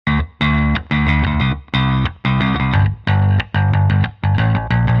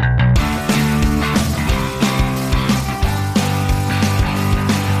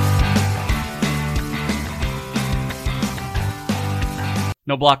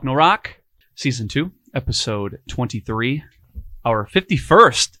No Block, No Rock, Season 2, Episode 23. Our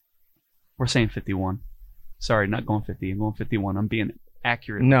 51st. We're saying 51. Sorry, not going 50. I'm going 51. I'm being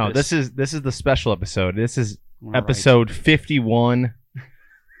accurate. No, this is the special episode. This is episode 51.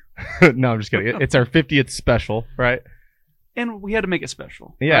 No, I'm just kidding. It's our 50th special, right? And we had to make it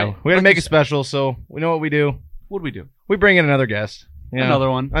special. Yeah, right? we had to make it special, so we know what we do. What do we do? We bring in another guest. Yeah.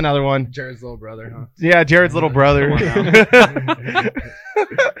 Another one. Jared's little brother, huh? Yeah, Jared's little brother.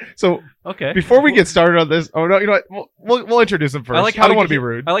 So, okay. Before we get started on this, you know what? We'll introduce him first. I don't want to be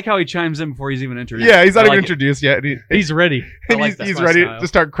rude. I like how he chimes in before he's even introduced. Yeah, he's not even introduced yet. He's ready. He's ready to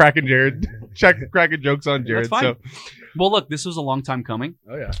start cracking Jared, cracking jokes on Jared. That's fine. Well, look, this was a long time coming.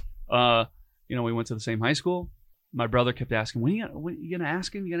 Oh yeah. We went to the same high school. My brother kept asking, "When you gonna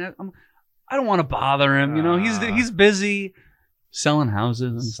ask him? I don't want to bother him. He's busy selling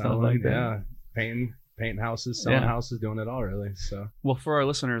houses and stuff like that. Yeah, painting houses, selling houses, doing it all really. So, well, for our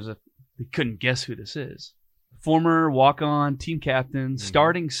listeners, if they couldn't guess who this is, former walk-on, team captain,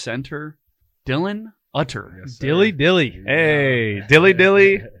 starting center, Dylan Utter. Yes, Dilly. Hey,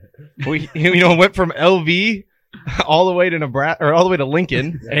 Dilly. We went from LV all the way to Nebraska or all the way to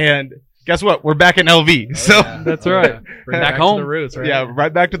Lincoln, and guess what? We're back in LV. That's right. Back home. To the roots, right? Yeah,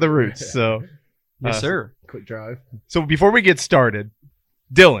 right back to the roots. So, yes, sir. Quick drive. So before we get started,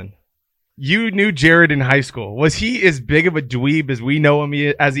 Dylan, you knew Jared in high school. Was he as big of a dweeb as we know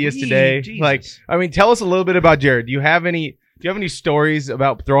him as he is today? Jesus. Tell us a little bit about Jared. Do you have any stories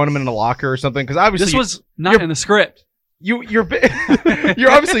about throwing him in the locker or something? Because obviously this was not in the script. You're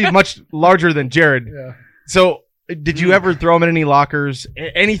you're obviously much larger than Jared. Yeah. So did you ever throw him in any lockers?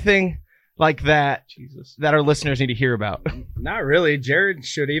 Anything like that? Jesus, that our listeners need to hear about. Not really. Jared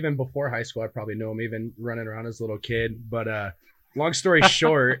should, even before high school, I probably knew him even running around as a little kid. But long story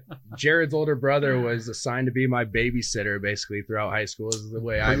short, Jared's older brother was assigned to be my babysitter basically throughout high school, is the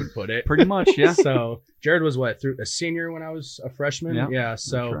way I would put it. Pretty much, yeah. So Jared was a senior when I was a freshman. Yeah.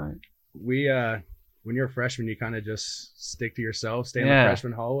 So right. We when you're a freshman, you kind of just stick to yourself, stay in the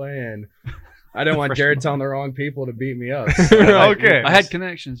freshman hallway, and I didn't want Jared telling the wrong people to beat me up. So okay. I had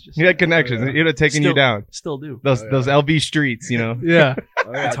connections. You had connections. He'd have taken you down. Still do. Those LV streets, Yeah.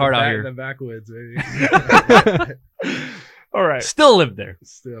 It's hard out here. The backwoods, baby. All right. Still live there.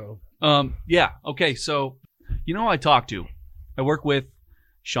 Still. Yeah. Okay. So, who I talk to? I work with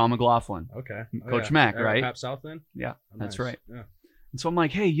Sean McLaughlin. Okay. Coach Mac, right? Pap South then? Yeah. Oh, that's nice. right. Yeah. And so I'm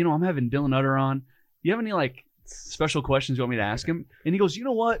like, hey, I'm having Dylan Utter on. You have any special questions you want me to ask him? And he goes, you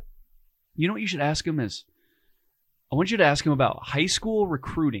know what? You know what you should ask him is, I want you to ask him about high school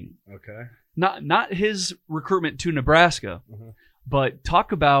recruiting. Okay. Not his recruitment to Nebraska, but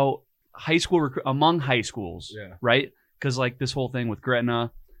talk about high school among high schools. Yeah. Right? Because this whole thing with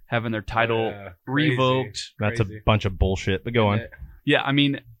Gretna having their title revoked. That's a bunch of bullshit. But go on. Yeah,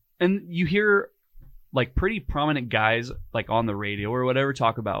 and you hear pretty prominent guys on the radio or whatever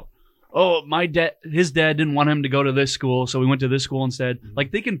talk about, oh, his dad didn't want him to go to this school, so we went to this school instead.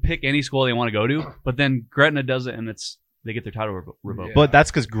 They can pick any school they want to go to, but then Gretna does it, and they get their title revoked. Yeah. But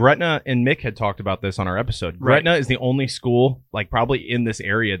that's because Gretna and Mick had talked about this on our episode. Gretna is the only school, probably in this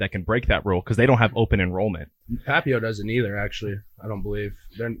area, that can break that rule because they don't have open enrollment. Papio doesn't either, actually. I don't believe.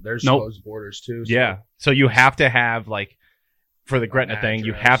 There's closed borders, too. So. Yeah. So you have to have, for the Gretna thing,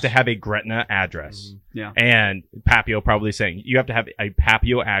 you have to have a Gretna address. Yeah. And Papio probably saying you have to have a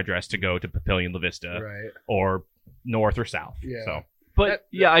Papio address to go to Papillion La Vista or north or south. Yeah. So. But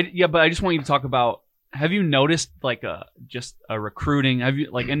but I just want you to talk about, have you noticed just a recruiting? Have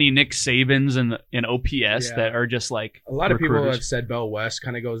you any Nick Sabans in OPS that are just a lot of people recruiters? have said Bell West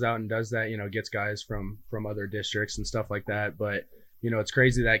kind of goes out and does that, gets guys from other districts and stuff like that. But it's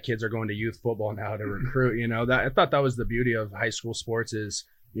crazy that kids are going to youth football now to recruit. I thought that was the beauty of high school sports is,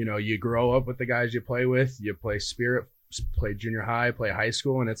 you grow up with the guys you play with, you play Spirit, play junior high, play high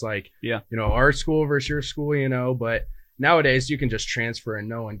school, and it's our school versus your school, but nowadays you can just transfer and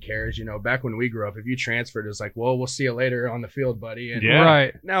no one cares. Back when we grew up, if you transferred, it's well, we'll see you later on the field, buddy. And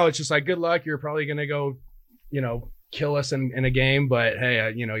right now it's just good luck. You're probably going to go, kill us in a game, but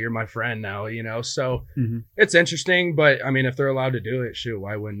hey, you're my friend now, so it's interesting. But if they're allowed to do it, shoot,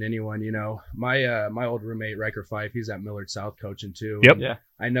 why wouldn't anyone? My old roommate Riker Fife, he's at Millard South coaching too. Yep. Yeah.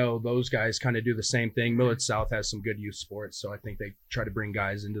 I know those guys kind of do the same thing. Millard South has some good youth sports, so I think they try to bring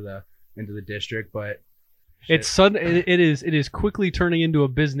guys into the district, but it's sudden. It is quickly turning into a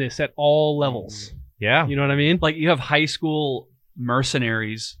business at all levels. Yeah. You know what I mean? You have high school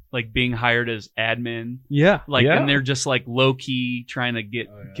mercenaries being hired as admin. Yeah. And they're just low key trying to get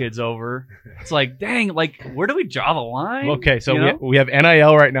kids over. It's dang, where do we draw the line? Okay, so we have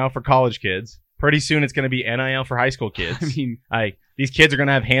NIL right now for college kids. Pretty soon it's going to be NIL for high school kids. I mean, Like, these kids are going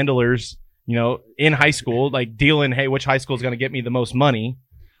to have handlers, in high school, like dealing, hey, which high school is going to get me the most money?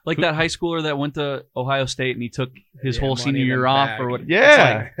 like that high schooler that went to Ohio State and he took his whole money senior in the year off bag. or what?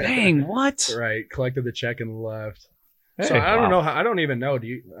 Yeah. It's like, dang, what? Right, collected the check and left. Hey, So I don't wow. know. I don't even know.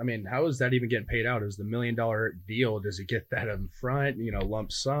 How is that even getting paid out? Is the $1 million deal? Does he get that in front?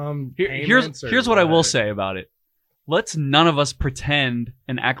 Lump sum. Here's what I will say about it. Let's none of us pretend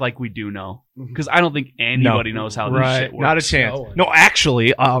and act like we do know, because I don't think anybody knows how this Right. shit works. Not a chance. No one. No,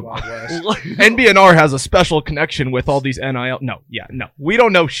 actually, NBNR has a special connection with all these NIL. No, we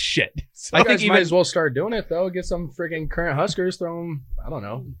don't know shit. So I think you might as well start doing it though. Get some freaking current Huskers, throw them, I don't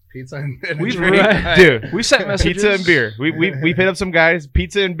know, pizza and a We've drink. dude, We sent messages. pizza and beer. We hit up some guys.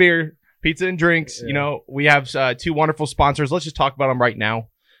 Pizza and beer. Pizza and drinks. Yeah. We have 2 wonderful sponsors. Let's just talk about them right now.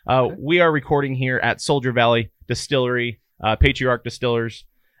 We are recording here at Soldier Valley Distillery, Patriarch Distillers.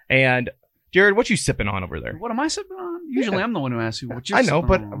 And Jared, what you sipping on over there? What am I sipping on? Usually I'm the one who asks you what you're I know,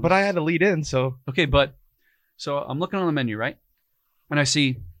 sipping on. but I had to lead in, so Okay, so I'm looking on the menu, right? And I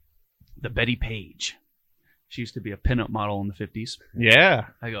see the Betty Page. She used to be a pinup model in the 50s. yeah.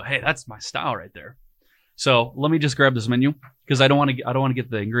 I go, hey, that's my style right there. So let me just grab this menu because I don't want to get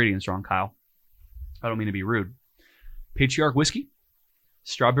the ingredients wrong, Kyle. I don't mean to be rude. Patriarch whiskey,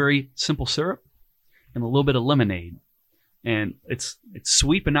 strawberry simple syrup, and a little bit of lemonade. And it's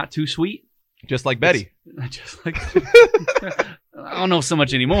sweet but not too sweet. Just like Betty. It's just like I don't know so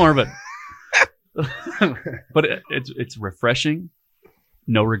much anymore, but but it's refreshing.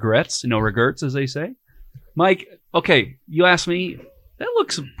 No regrets, no regrets, as they say. Mike, okay, you asked me. That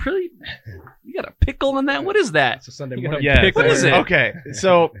looks pretty. You got a pickle in that? What is that? It's a Sunday You got morning. Yeah. What is it? Okay,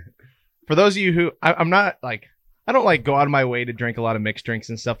 so for those of you who I'm not like, I don't like go out of my way to drink a lot of mixed drinks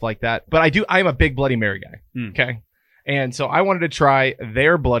and stuff like that, but I'm a big Bloody Mary guy. Okay, and so I wanted to try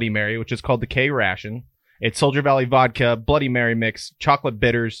their Bloody Mary, which is called the K Ration. It's Soldier Valley vodka, Bloody Mary mix, chocolate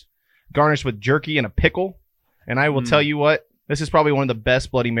bitters, garnished with jerky and a pickle. And I will tell you what, this is probably one of the best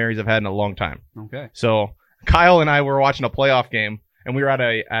Bloody Marys I've had in a long time. Okay. So Kyle and I were watching a playoff game, and we were at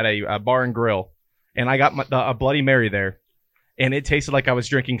a bar and grill, and I got a Bloody Mary there, and it tasted like I was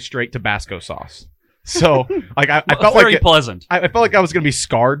drinking straight Tabasco sauce. So like I felt very like pleasant. I felt like I was gonna be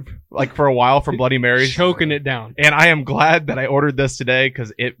scarred like for a while from Bloody Marys. Choking it down. And I am glad that I ordered this today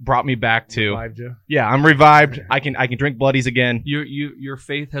because it brought me back to Revived you. yeah, I'm revived. I can drink Bloodies again. Your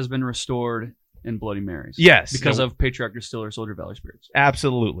faith has been restored in Bloody Marys. Yes, Because of Patriarch Distiller Soldier Valley Spirits.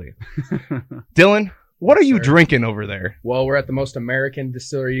 absolutely. Dylan, what are you Sir. drinking over there? Well, we're at the most American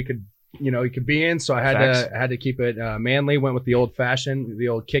distillery you could be in, so I had to keep it manly. Went with the old fashioned, the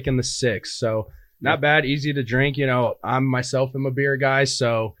old kick in the 6. So not bad, easy to drink. I'm myself am a beer guy,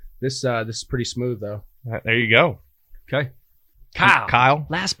 so this is pretty smooth though. There you go. Okay. Kyle. Kyle.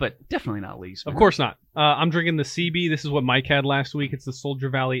 Last but definitely not least. Of course not. I'm drinking the CB. This is what Mike had last week. It's the Soldier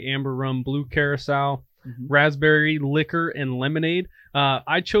Valley Amber Rum Blue Carousel, raspberry liquor, and lemonade.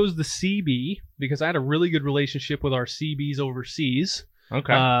 I chose the CB because I had a really good relationship with our CBs overseas.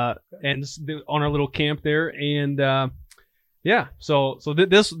 Okay. And on our little camp there, and yeah. So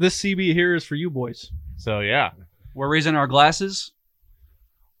this CB here is for you boys. So yeah. We're raising our glasses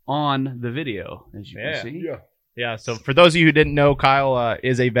on the video, as you can see. Yeah, so for those of you who didn't know, Kyle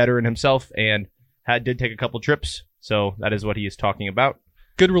is a veteran himself and did take a couple trips. So that is what he is talking about.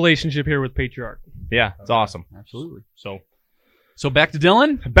 Good relationship here with Patriarch. Yeah, it's awesome. Absolutely. So back to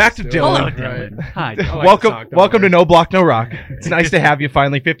Dylan. back to Hello, Dylan. Dylan. Right. Hi. I like to welcome talk, don't welcome to worry. No Block, No Rock. It's nice to have you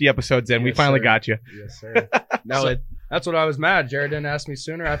finally. 50 episodes in. We Yes, finally sir. got you. Yes, sir. No, that's what I was mad. Jared didn't ask me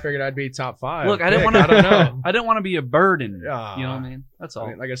sooner. I figured I'd be top 5. Look, I didn't want to. I don't know. I didn't want to be a burden. Yeah. You know what I mean? That's all. I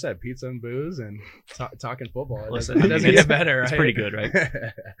mean, like I said, pizza and booze and talking football. Listen, it doesn't get better. it's right? pretty good, right?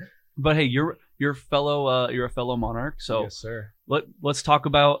 But hey, you're a fellow Monarch. So yes, sir. let's talk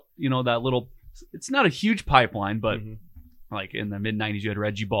about that little. It's not a huge pipeline, but Mhm. like in the mid '90s, you had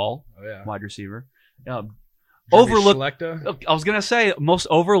Reggie Ball, Oh yeah. wide receiver. Jeremy Overlooked. Schlechter. I was gonna say most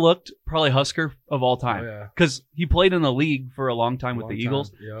overlooked, probably Husker of all Oh time, yeah. because he played in the league for a long time with Long the time.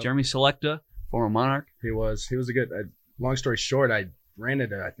 Eagles. Yep. Jeremy Selecta, former Monarch. He was a good. Long story short, I ran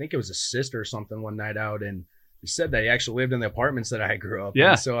into, I think it was a sister or something one night out, and he said that he actually lived in the apartments that I grew up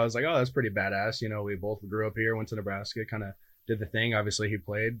Yeah. in. So I was like, oh, that's pretty badass. We both grew up here, went to Nebraska, kind of did the thing. Obviously, he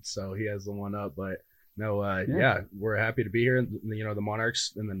played, so he has the one up. But no, yeah, we're happy to be here. The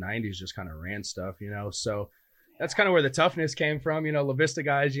Monarchs in the 90s just kind of ran stuff, So that's kind of where the toughness came from. La Vista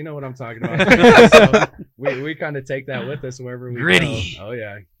guys, you know what I'm talking about. So we kind of take that with us wherever we Gritty. go. Oh,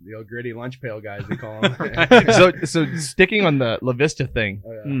 yeah. The old gritty lunch pail guys, we call them. So sticking on the La Vista thing.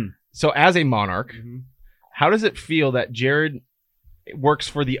 Oh, yeah. Mm. So as a Monarch, Mhm. how does it feel that Jared works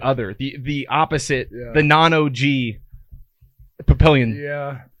for the other, the opposite, Yeah. the non-OG Papillion.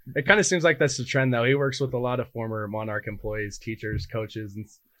 Yeah. It kind of seems like that's the trend, though. He works with a lot of former Monarch employees, teachers, coaches, and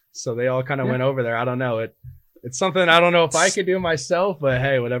so they all kind of went over there. I don't know. It's something I don't know if I could do myself, but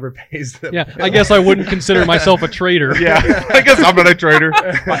hey, whatever pays the Yeah, I guess I wouldn't consider myself a traitor. Yeah, I guess I'm not a traitor.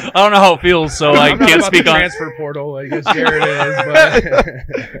 I don't know how it feels, so I I'm not can't about speak the on. transfer portal. I guess Jared is,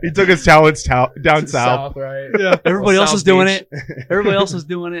 but He took his talents down south. right? Yeah. Everybody Well, else is South doing Beach. it. Everybody else is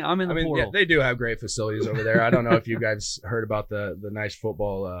doing it. I'm in I the mean, yeah, portal. they do have great facilities over there. I don't know if you guys heard about the nice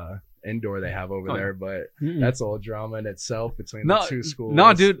football indoor they have over Oh, there, but Mm-mm. that's a little drama in itself between No, the two schools.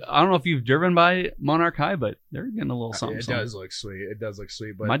 no, dude. I don't know if you've driven by Monarch High, but they're getting a little something. It something. does look sweet. It does look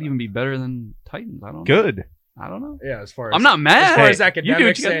sweet, but Might even be better than Titans. I don't know. Good. I don't know. yeah, as far as I'm not mad. as far as Hey, you do what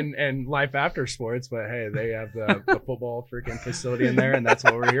academics you gotta- and life after sports, but hey, they have the football freaking facility in there, and that's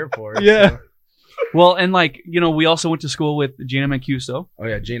what we're here for. Yeah. So. Well, and we also went to school with Gina Mancuso, Oh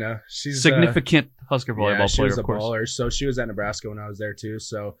yeah, Gina, she's significant Husker yeah, volleyball she player, was a of course. baller. So she was at Nebraska when I was there too.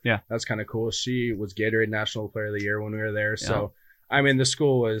 So Yeah. that's kind of cool. She was Gatorade National Player of the Year when we were there. So I mean, the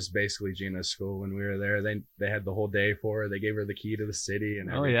school was basically Gina's school when we were there. They had the whole day for her. They gave her the key to the city and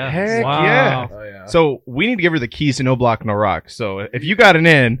Oh everything. yeah. Heck Wow. yeah. Oh yeah. So we need to give her the keys to No Block No Rock. So if you got an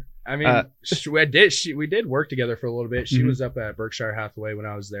in, I mean, we did work together for a little bit. She Mhm. was up at Berkshire Hathaway when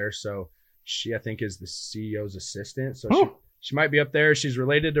I was there, so she I think is the CEO's assistant. So Oh. she might be up there. She's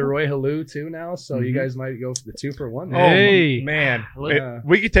related to Roy Halou too now, so you Mhm. guys might go for the 2-for-1. oh there. Hey. man, Yeah.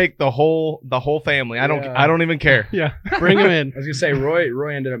 we could take the whole family. I Yeah. don't even care. Yeah, bring him in. I was gonna say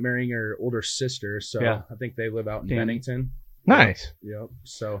Roy ended up marrying her older sister, so Yeah. I think they live out in Damn. Bennington. Nice. Yep.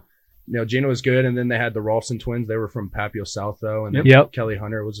 So Gina was good, and then they had the Rolfson twins. They were from Papio South though, and then Yep. Kelly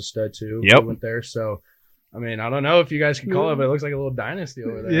Hunter was a stud too. Yep. Who went there. So I mean, I don't know if you guys can call it, but it looks like a little dynasty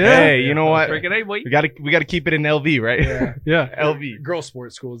over there. Yeah. Hey, you know what? Freaking hey, wait. We got to keep it in LV, right? Yeah. Yeah. LV. Girl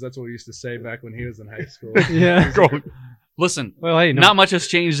sports schools. That's what we used to say back when he was in high school. Yeah. Listen, Well, hey, no. not much has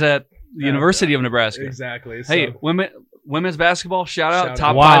changed at the University of Nebraska. Exactly. Hey, So, women's basketball, shout out, Shout top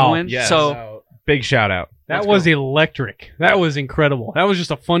out. Wow. 5 win. Yes. So out. Big shout out. That Let's was go. electric. That was incredible. That was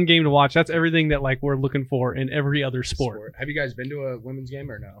just a fun game to watch. That's everything that we're looking for in every other sport. Have you guys been to a women's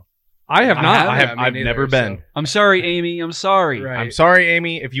game or no? I have I not. haven't. I've me never neither, been. I'm sorry, Amy. I'm sorry. Right. I'm sorry,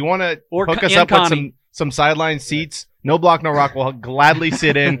 Amy. If you want to Or hook us and up with Connie. some sideline seats, No Block No Rock will gladly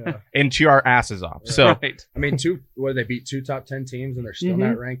sit in Yeah. and cheer our asses off. So Right. I mean, they beat 2 top 10 teams, and they're still Mhm.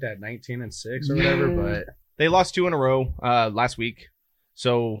 not ranked at 19 and 6 or whatever. But they lost 2 in a row last week.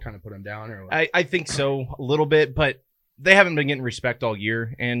 So kind of put them down, or what? I think so a little bit, but they haven't been getting respect all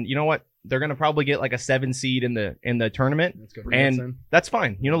year. And you know what? They're gonna probably get like a 7 seed in the tournament. Let's go for and- Hudson. That's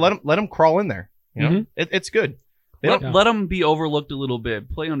fine. You know, let them crawl in there. You know, Mhm. it's good. They Let, don't- let them be overlooked a little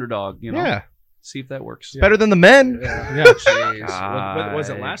bit. Play underdog. Yeah, See if that works. better than the men. Yeah. Yeah. Jeez. Was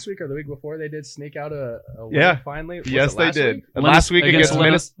it God. last week or the week before they did sneak out a win Yeah. finally? Was Yes, it they last did. week? And last week against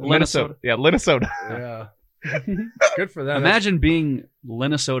against Minnesota. Yeah, Minnesota. Yeah. Good for them. Imagine being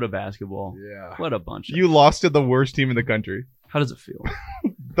Minnesota basketball. Yeah. What a bunch. You lost to the worst team in the country. How does it feel?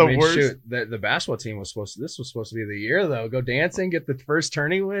 The I mean, worst. shoot, the basketball team was supposed to be the year though. Go dancing, get the first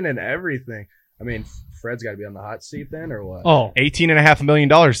tourney win and everything. I mean, Fred's got to be on the hot seat then, or what? Oh. $18.5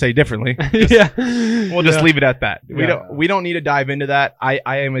 million. Say differently. Yeah. We'll just leave it at that. Yeah. We don't need to dive into that. I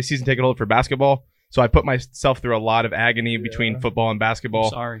am a season ticket holder for basketball, so I put myself through a lot of agony between football and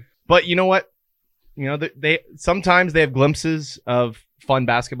basketball. Sorry. But you know what? You know they sometimes they have glimpses of fun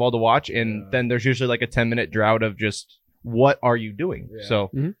basketball to watch, and Yeah. then there's usually like a 10-minute drought of just what are you doing? Yeah.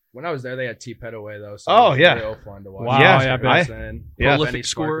 So When I was there, they had T. Petaway though. So Oh, it was yeah. real fun to watch. Wow, Yeah, yeah, I bet. Yeah. Prolific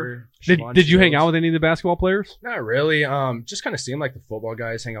scorer. Did you hang out with any of the basketball players? Not really. Just kind of seemed like the football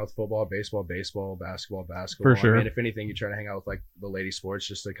guys hang out with football, baseball, basketball. For sure. I mean, if anything, you try to hang out with like the lady sports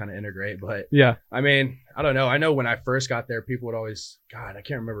just to kind of integrate. But Yeah. I mean, I don't know. I know when I first got there, people would always, God, I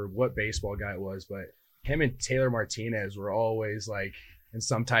can't remember what baseball guy it was, but him and Taylor Martinez were always like in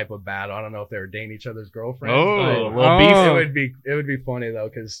some type of battle. I don't know if they were dating each other's girlfriends. Oh, but little beef. It would be funny though,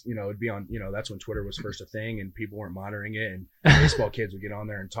 because it'd be on. That's when Twitter was first a thing, and people weren't monitoring it, and baseball kids would get on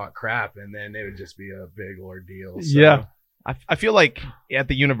there and talk crap, and then it would just be a big ordeal. So, Yeah. I feel like at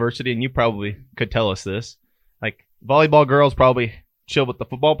the university, and you probably could tell us this, like volleyball girls probably chill with the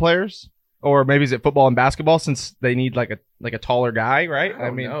football players, or maybe is it football and basketball since they need like a taller guy, right? I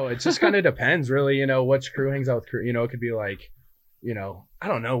mean, it just kind of depends, really. Which crew hangs out with crew. It could be like, I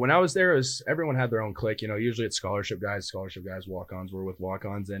don't know. When I was there, everyone had their own clique. Usually it's scholarship guys, walk-ons were with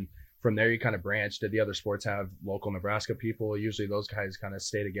walk-ons, and from there you kind of branch. Did the other sports have local Nebraska people? Usually those guys kind of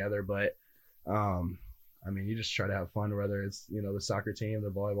stay together, but I mean, you just try to have fun, whether it's the soccer team, the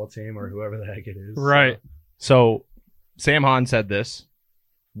volleyball team, or whoever the heck it is. Right. So Sam Hahn said this.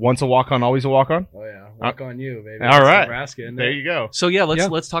 Once a walk-on, always a walk-on. Oh yeah, walk on you, baby. All That's right. Nebraska, isn't There it? you go. So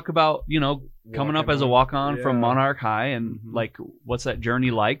let's talk about coming up Walking as a on. walk-on from Yeah. Monarch High, and like what's that journey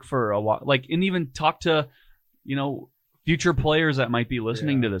like for a walk? Like, and even talk to future players that might be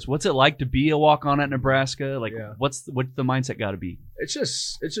listening to this. What's it like to be a walk-on at Nebraska? Like, what's the mindset got to be? It's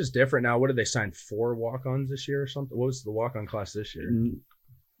just different now. What did they sign? 4 walk-ons this year or something? What was the walk-on class this year?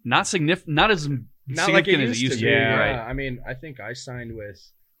 Not significant. Not as Not like it significant as it used to be. Yeah. Right. I mean, I think I signed with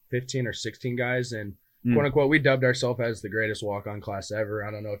 15 or 16 guys, and quote unquote, we dubbed ourselves as the greatest walk-on class ever.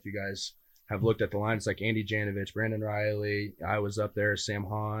 I don't know if you guys have looked at the line. It's like Andy Janovich, Brandon Riley. I was up there, Sam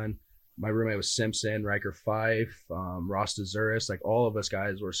Hahn. My roommate was Simpson, Riker Fife, Ross DeZuris. Like all of us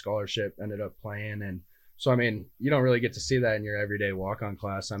guys were scholarship, ended up playing. And so, I mean, you don't really get to see that in your everyday walk-on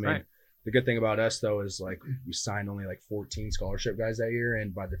class. I mean, The good thing about us, though, is like we signed only like 14 scholarship guys that year.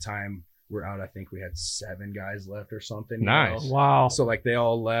 And by the time we're out, I think we had 7 guys left or something. Nice. Wow. So like they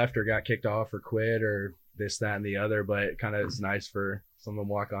all left or got kicked off or quit or this, that, and the other. But it kind of is nice for some of them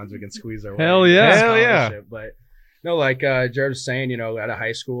walk-ons we can squeeze our way. Hell yeah. Hell yeah. But no, like Jared was saying, out of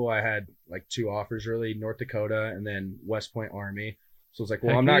high school, I had like 2 offers really, North Dakota and then West Point Army. So it's like,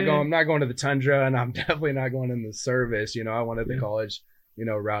 well, I'm not going to the Tundra, and I'm definitely not going in the service. I wanted the college,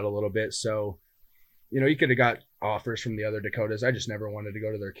 route a little bit. So, you could have got offers from the other Dakotas. I just never wanted to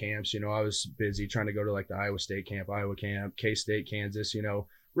go to their camps. I was busy trying to go to like the Iowa State camp, Iowa camp, K-State, Kansas,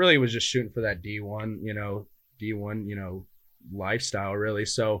 really was just shooting for that D1, lifestyle really.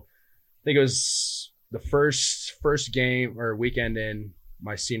 So I think it was the first game or weekend in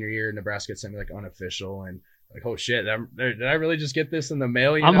my senior year, Nebraska sent me like unofficial, and like, oh shit, did I really just get this in the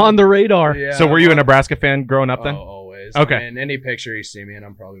mail? I'm on the radar. Yeah, So were you a Nebraska fan growing up then? Oh, always. Okay. And any picture you see me in,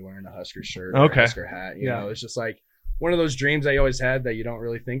 I'm probably wearing a Husker shirt, Okay. or a Husker hat. You know, it's just like one of those dreams I always had that you don't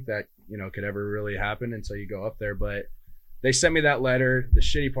really think that could ever really happen until you go up there. But they sent me that letter. The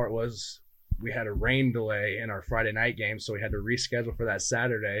shitty part was we had a rain delay in our Friday night game, so we had to reschedule for that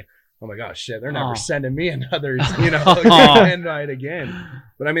Saturday. I'm like, oh shit, they're never sending me another, invite again.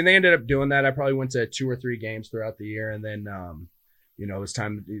 But I mean, they ended up doing that. I probably went to 2 or 3 games throughout the year, and then, it was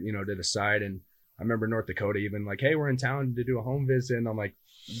time, to decide. And I remember North Dakota even like, hey, we're in town to do a home visit, and I'm like,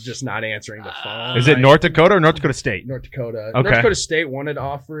 just not answering the phone. Is it North Dakota or North Dakota State? North Dakota. Okay. North Dakota State wanted to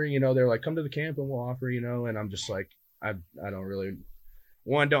offer. They're like, come to the camp and we'll offer. And I'm just like, I don't really.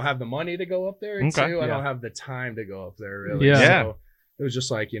 1, don't have the money to go up there, and 2, I don't have the time to go up there really. Yeah. So it was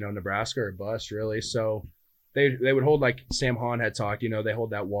just like, Nebraska or bust really. So they would hold, like Sam Hahn had talked, they hold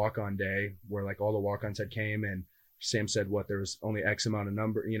that walk-on day where like all the walk-ons had came, and Sam said there was only X amount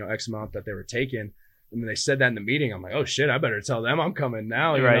that they were taking. And then they said that in the meeting. I'm like, oh shit, I better tell them I'm coming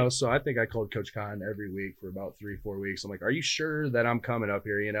now. You know? So I think I called Coach Cotton every week for about 3-4 weeks. I'm like, are you sure that I'm coming up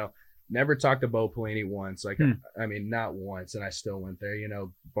here? Never talked to Bo Pelini once. Like, I mean, not once. And I still went there.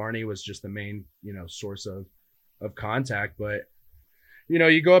 Barney was just the main, source of contact. But,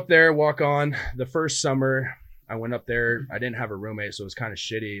 you go up there, walk on. The first summer I went up there, I didn't have a roommate, so it was kind of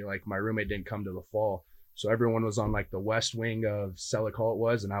shitty. Like, my roommate didn't come to the fall. So everyone was on like the west wing of Selleck Hall it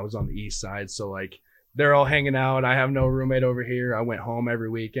was, and I was on the east side. So like they're all hanging out. I have no roommate over here. I went home every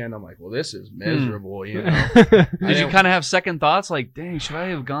weekend. I'm like, well, this is miserable, Did you kind of have second thoughts? Like, dang, should I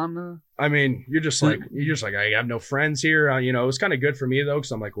have gone to? I mean, you're just like, I have no friends here. It was kind of good for me though,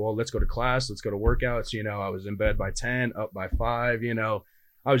 because I'm like, well, let's go to class, let's go to workouts. I was in bed by 10, up by 5.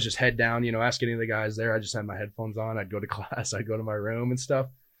 I was just head down. Ask any of the guys there. I just had my headphones on. I'd go to class. I'd go to my room and stuff.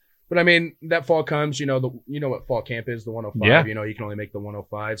 But I mean, that fall comes. You know what fall camp is, the 105. Yeah. You can only make the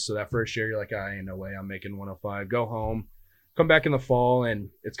 105. So that first year, you're like, ain't no way I'm making 105. Go home, come back in the fall, and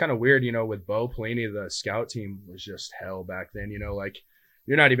it's kind of weird. With Bo Pelini, the scout team was just hell back then. Like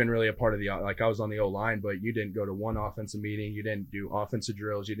you're not even really a part of the like I was on the O-line, but you didn't go to one offensive meeting, you didn't do offensive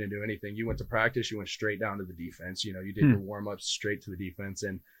drills, you didn't do anything. You went to practice, you went straight down to the defense. You did your warm-ups straight to the defense.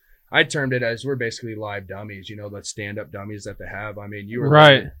 And I termed it as we're basically live dummies, the stand-up dummies that they have. I mean, you were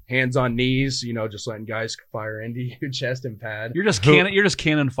right, hands on knees, just letting guys fire into you, chest and pad. You're just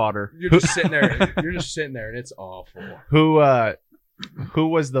cannon fodder. You're just sitting there. You're just sitting there, and it's awful. Who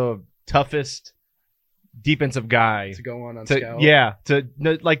was the toughest defensive guy to go on scout? Yeah, to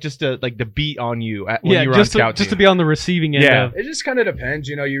beat on you when you were on scout just team. to be on the receiving end. Yeah. Of. It just kind of depends.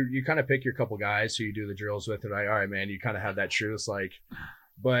 You kind of pick your couple guys who you do the drills with, and like, all right, man, you kind of have that truth, like.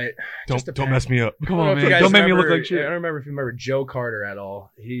 But don't mess me up. Come on, man. Don't make me look like shit. I don't remember if you remember Joe Carter at all.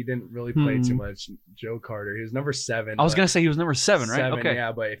 He didn't really play too much. Joe Carter. He was number 7. I was going to say he was number 7, right? 7, okay.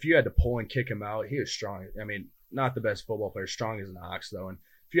 Yeah, but if you had to pull and kick him out, he was strong. I mean, not the best football player, strong as an ox, though. And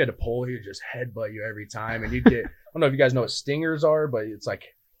if you had to pull, he would just headbutt you every time. And you'd get, I don't know if you guys know what stingers are, but it's like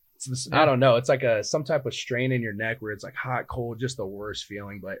I don't know. It's like some type of strain in your neck where it's like hot, cold, just the worst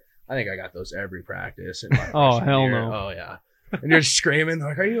feeling. But I think I got those every practice. In my freshman hell year. no. Oh yeah. And you're screaming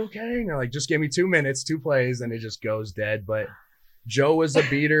like, "Are you okay?" And you're like, "Just give me 2 minutes, 2 plays," and it just goes dead. But Joe was a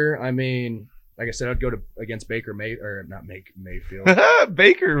beater. I mean, like I said, I'd go against Baker Mayfield.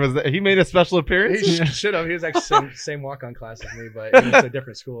 Baker was that? He made a special appearance. He should have. He was actually same walk-on class as me, but he was a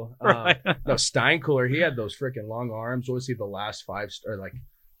different school. Right. No, Steinkooler, he had those freaking long arms. What was he? The last 5-star? Like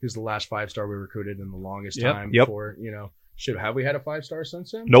he was the last 5-star we recruited in the longest time. Before have we had a 5-star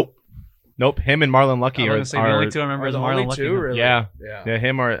since then? Nope. Him and Marlon Lucky I was gonna say the only two I remember is Marlon Lucky. Really? Yeah.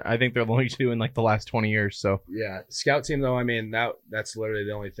 Him I think they're the only two in like the last 20 years. So yeah, scout team though. I mean that's literally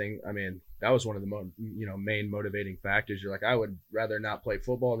the only thing. I mean that was one of the main motivating factors. You're like, I would rather not play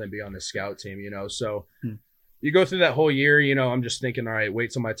football than be on the scout team. So you go through that whole year. I'm just thinking, all right, wait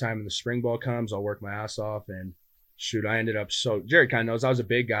till my time in the spring ball comes. I'll work my ass off and. Shoot, I ended up Jared kind of knows I was a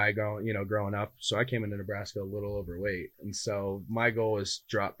big guy growing up. So I came into Nebraska a little overweight. And so my goal is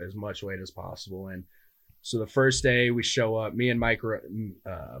drop as much weight as possible. And so the first day we show up, me and Michael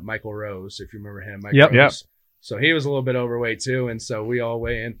Rose, if you remember him. Rose. So he was a little bit overweight too. And so we all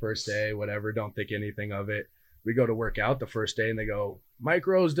weigh in first day, whatever, don't think anything of it. We go to work out the first day and they go, Mike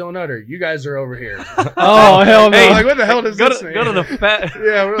Rose, Dylan Utter, you guys are over here. Oh, hell no. Hey, like, what the hell does this mean? Go to the fat,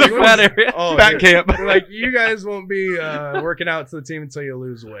 we're like, fat area. Oh, fat camp. We're like, you guys won't be working out to the team until you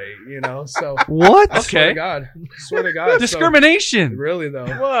lose weight, So what? I swear to God. Discrimination. So, really, though.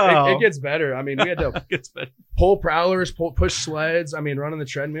 Wow. It gets better. I mean, we had to pull prowlers, push sleds. I mean, run on the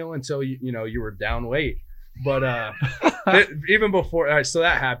treadmill until, you were down weight. But even before, all right, so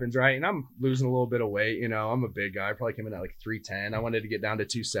that happens, right? And I'm losing a little bit of weight. I'm a big guy. I probably came in at like 310. I wanted to get down to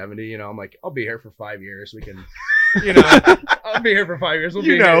 270. I'm like, I'll be here for 5 years. We can, I'll be here for 5 years. We'll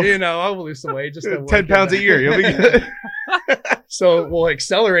be here. I'll lose some weight. Just 10 pounds a year. You'll be good. So we'll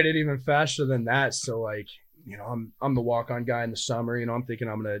accelerate it even faster than that. So like, I'm the walk-on guy in the summer. I'm thinking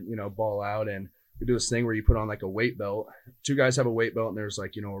I'm gonna, ball out and. We do this thing where you put on like a weight belt. 2 guys have a weight belt and there's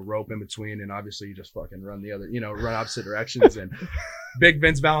like, a rope in between. And obviously you just fucking run the other, run opposite directions. And Big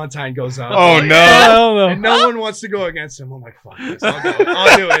Vince Valentine goes up. Oh, like, no. And no one wants to go against him. I'm like, fuck this.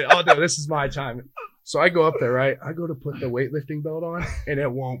 I'll do it. This is my time. So I go up there, right? I go to put the weightlifting belt on and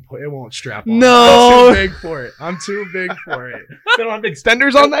it won't strap on. No. I'm too big for it. They don't have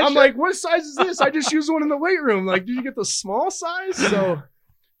extenders on that I'm shit? like, what size is this? I just used one in the weight room. Like, did you get the small size? So...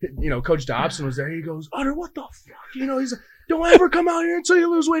 Coach Dobson was there. He goes, Utter, what the fuck? He's like, don't ever come out here until you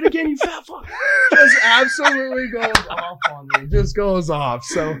lose weight again, you fat fuck. Just absolutely goes off on me. Just goes off.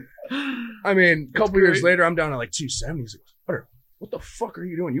 So, I mean, a couple years later, I'm down at like 270. He's like, Utter, what the fuck are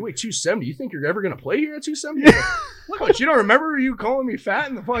you doing? You weigh 270. You think you're ever going to play here at 270? Like, Coach, you don't remember you calling me fat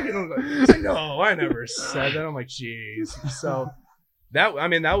in the fucking... I was like, no, I never said that. I'm like, jeez. So... That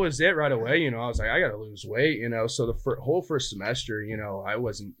was it right away. I was like, I got to lose weight, So the whole first semester,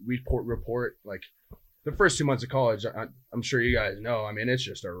 we report like the first 2 months of college. I'm sure you guys know. I mean, it's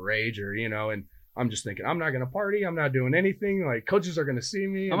just a rager, and I'm just thinking, I'm not going to party. I'm not doing anything. Like, coaches are going to see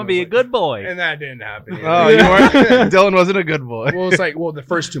me. I'm going to be a good boy. And that didn't happen. Oh, you weren't? Dylan wasn't a good boy. Well, it's like, the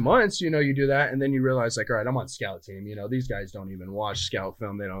first 2 months, you do that. And then you realize, like, all right, I'm on scout team. These guys don't even watch scout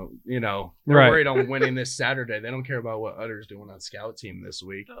film. They don't, they're worried on winning this Saturday. They don't care about what Utter's doing on scout team this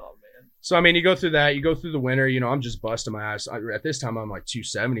week. Oh, man. So, I mean, you go through that. You go through the winter. I'm just busting my ass. At this time, I'm like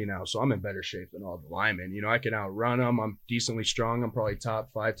 270 now. So I'm in better shape than all the linemen. I can outrun them. I'm decently strong. I'm probably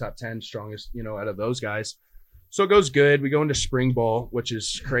top 5, top 10 strongest, out of those guys. So it goes good. We go into spring ball, which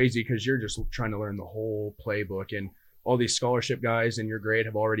is crazy because you're just trying to learn the whole playbook. And all these scholarship guys in your grade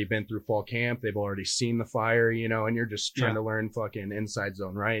have already been through fall camp. They've already seen the fire, and you're just trying to learn fucking inside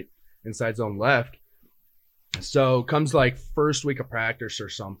zone right, inside zone left. So comes like first week of practice or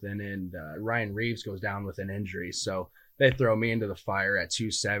something, and Ryan Reeves goes down with an injury. So they throw me into the fire at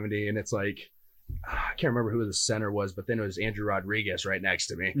 270, and it's like, I can't remember who the center was, but then it was Andrew Rodriguez right next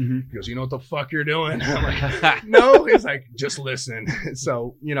to me. Mm-hmm. He goes, you know what the fuck you're doing? I'm like, no. He's like, just listen.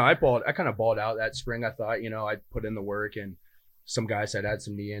 So, I kind of balled out that spring. I thought, I'd put in the work, and some guys had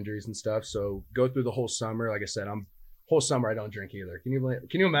some knee injuries and stuff. So go through the whole summer. Like I said, whole summer I don't drink either. Can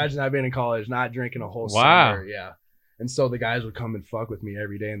you imagine that being in college, not drinking a whole summer? Yeah. And so the guys would come and fuck with me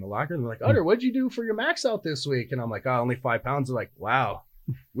every day in the locker room. They're like, Utter, what'd you do for your max out this week? And I'm like, only 5 pounds. They're like, wow.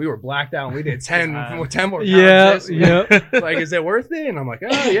 We were blacked out and we did 10 more pounds. Yeah. Like, is it worth it? And I'm like,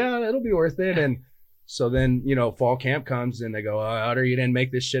 oh yeah, it'll be worth it. And so then, fall camp comes and they go, Utter, you didn't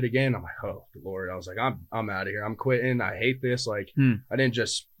make this shit again. I'm like, oh Lord. I was like, I'm out of here. I'm quitting. I hate this. Like, I didn't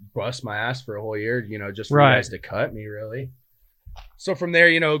just bust my ass for a whole year, just for you guys to cut me, really. So from there,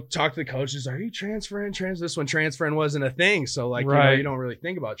 talk to the coaches. Are you transferring? This one transferring wasn't a thing. So like, Right. you don't really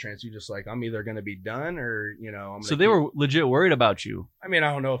think about transfer. You just like, I'm either going to be done or, I'm gonna So they were legit worried about you. I mean,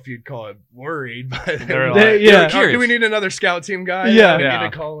 I don't know if you'd call it worried, but They're yeah. do we need another scout team guy? Yeah. We Yeah.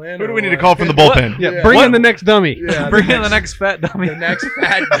 need to call in. Who do or we need to what? call from the bullpen? Yeah, bring in the next dummy. Yeah, Bring in the next fat dummy. the next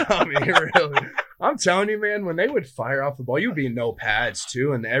fat dummy. Really, I'm telling you, man. When they would fire off the ball, you'd be in no pads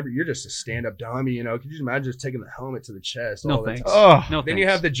too, and you're just a stand-up dummy. Could you imagine just taking the helmet to the chest? No all the thanks. time? Oh, No, Then you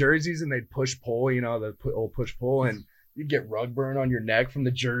have the jerseys, and they'd push-pull. The old push-pull, and you'd get rug burn on your neck from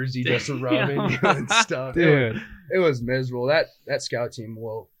the jersey just rubbing you and stuff. Dude. It was miserable. That scout team.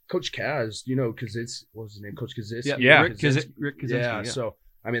 Well, Coach Kaz, because what was his name? Coach Kaczynski. Yeah. Rick Kaczynski, Yeah, so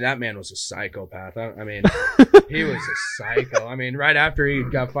I mean that man was a psychopath. I mean he was a psycho. I mean right after he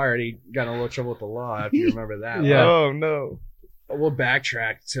got fired, he got in a little trouble with the law. If you remember that. Yeah. Oh no. We'll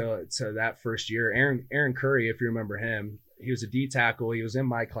backtrack to that first year. Aaron Curry, if you remember him, he was a D tackle. He was in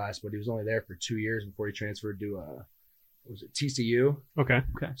my class, but he was only there for 2 years before he transferred to was it TCU? Okay.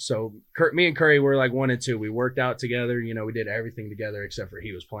 So me and Curry were like 1 and 2. We worked out together. We did everything together except for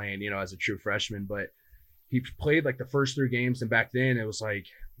he was playing, as a true freshman. But he played like the first 3 games, and back then it was like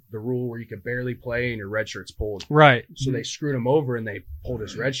the rule where you could barely play and your red shirt's pulled. Right. So they screwed him over and they pulled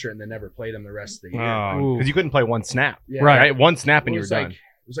his red shirt and they never played him the rest of the year. Ooh. Because you couldn't play one snap. Yeah. Right. One snap and It you were was done. like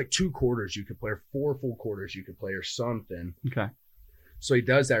it was like 2 quarters you could play, or 4 full quarters you could play, or something. Okay. So he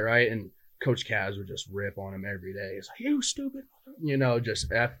does that, right? And Coach Kaz would just rip on him every day. He's like, "You stupid,"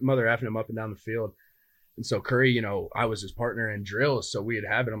 just mother effing him up and down the field. And so Curry, I was his partner in drills, so we'd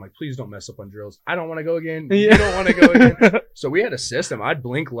have it. I'm like, please don't mess up on drills. I don't want to go again. You Yeah. don't want to go again. So we had a system. I'd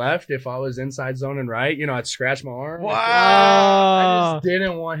blink left if I was inside zone and right. I'd scratch my arm. Wow. I just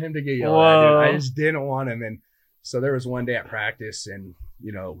didn't want him to get yelled at. Whoa. Dude. I just didn't want him. And so there was one day at practice, and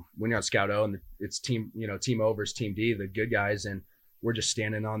when you're on Scout O and it's team, team O versus team D, the good guys, and we're just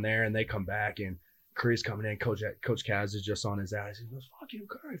standing on there, and they come back, and Curry's coming in. Coach Kaz is just on his ass. He goes, "Fuck you,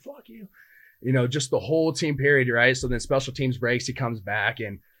 Curry, fuck you." Just the whole team period, right? So then special teams breaks, he comes back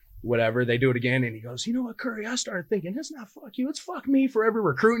and whatever, they do it again, and he goes, "You know what, Curry, I started thinking, it's not fuck you, it's fuck me for ever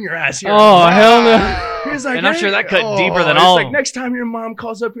recruiting your ass here." Oh, hell no. He's like, And I'm sure that cut deeper than he's all of like, them. next time your mom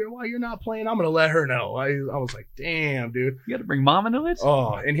calls up here while you're not playing, I'm going to let her know. I was like, damn, dude. You got to bring mom into it?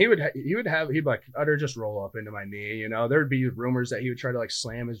 Oh, and he'd be like, utter just roll up into my knee. There'd be rumors that he would try to like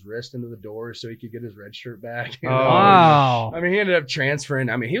slam his wrist into the door so he could get his red shirt back. Wow. I mean, he ended up transferring.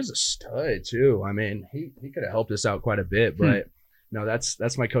 I mean, he was a stud too. I mean, he could have helped us out quite a bit, but no,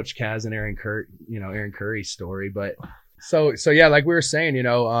 that's my Coach Kaz and Aaron Curry's story. But so yeah, like we were saying,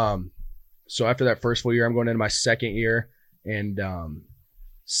 so after that first full year, I'm going into my second year, and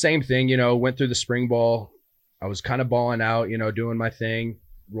same thing, went through the spring ball. I was kind of balling out, doing my thing,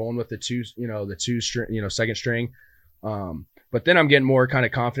 rolling with second string. But then I'm getting more kind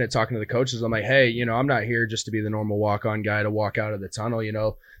of confident talking to the coaches. I'm like, hey, I'm not here just to be the normal walk-on guy to walk out of the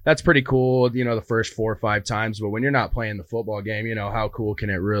tunnel. That's pretty cool, the first 4 or 5 times. But when you're not playing the football game, how cool can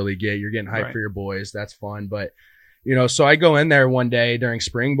it really get? You're getting hyped Right. for your boys. That's fun. But, so I go in there one day during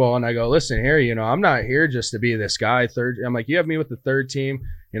spring ball and I go, listen here, I'm not here just to be this guy. I'm like, you have me with the third team.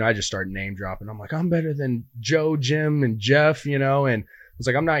 I just started name dropping. I'm like, I'm better than Joe, Jim, and Jeff, and I was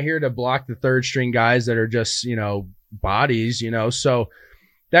like, I'm not here to block the third string guys that are just, bodies, so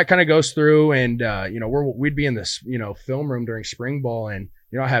that kind of goes through, and we'd be in this film room during spring ball, and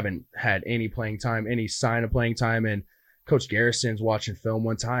I haven't had any playing time, any sign of playing time, and Coach Garrison's watching film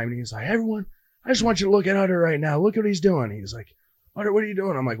one time, and he's like, everyone, I just want you to look at Utter right now. Look what he's doing. He's like, Utter, what are you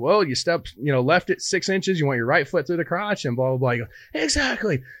doing? I'm like, well, you stepped, left it 6 inches. You want your right foot through the crotch and blah, blah, blah. You go,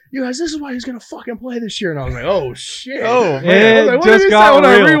 exactly. You guys, this is why he's going to fucking play this year. And I was like, oh, shit. Oh, I man. was like, what just did he got say? Hold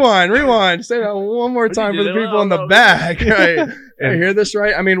on, real. rewind. Say that one more time for the do? people in the back. Right. I hear this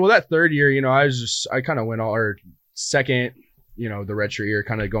right? I mean, well, that third year, I kind of went or second, the redshirt year,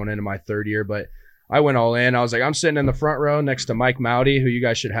 kind of going into my third year, but I went all in. I was like, I'm sitting in the front row next to Mike Mowdy, who you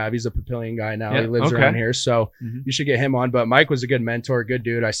guys should have. He's a Papillion guy now. Yeah, He lives okay. around here. So you should get him on. But Mike was a good mentor, good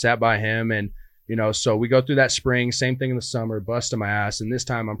dude. I sat by him, and, so we go through that spring, same thing in the summer, busting my ass. And this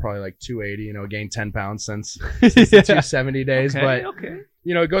time I'm probably like 280, gained 10 pounds since the 270 days. Okay, But,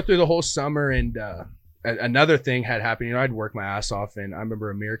 okay. go through the whole summer, and another thing had happened. I'd work my ass off, and I remember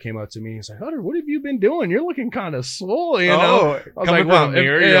Amir came up to me. He's like, Hunter, what have you been doing? You're looking kind of swole, I was like, well,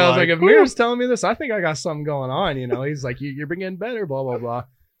 if Amir's telling me this, I think I got something going on, He's like, you're getting better, blah, blah, blah.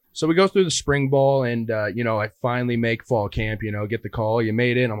 So we go through the spring ball, and, I finally make fall camp, get the call. You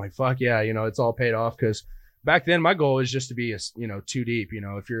made it. I'm like, fuck yeah, it's all paid off, because back then my goal is just to be, two deep.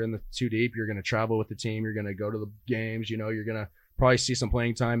 If you're in the two deep, you're going to travel with the team. You're going to go to the games. You're going to probably see some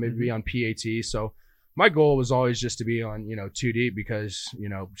playing time, maybe be on PAT. So my goal was always just to be on, two deep because,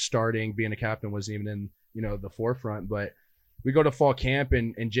 starting, being a captain wasn't even in, the forefront. But we go to fall camp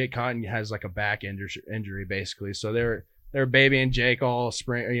and Jake Cotton has like a back injury basically. So they're babying Jake all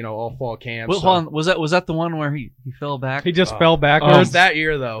spring, all fall camp. Well, hold on. Was that the one where he fell back? He just fell It backwards. was that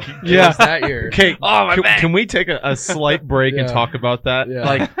year though. Yeah. It was that year. Okay, Oh, my back. can we take a slight break and Yeah. talk about that? Yeah.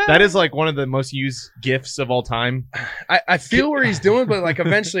 Like, that is like one of the most used gifts of all time. I feel where he's doing, but like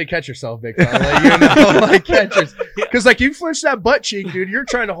eventually catch yourself, big fella. Like catch yourself. Because like you flinched that butt cheek, dude. You're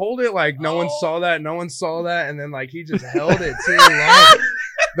trying to hold it like no one saw that, and then like he just held it too long.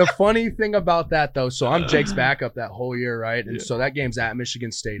 The funny thing about that though, so I'm Jake's backup that whole year, right? And so that game's at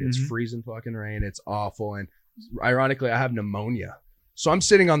Michigan State. It's freezing fucking rain. It's awful. And ironically, I have pneumonia. So I'm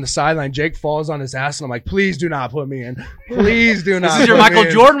sitting on the sideline. Jake falls on his ass, and I'm like, please do not put me in. Please do not. This is your put Michael me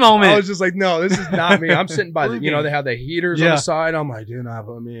in. Jordan moment. I was just like, no, this is not me. I'm sitting by the, they have the heaters on Yeah. the side. I'm like, do not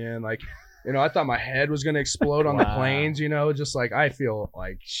put me in. Like, I thought my head was going to explode on the planes, just like I feel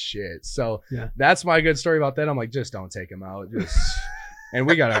like shit. So that's my good story about that. I'm like, just don't take him out. And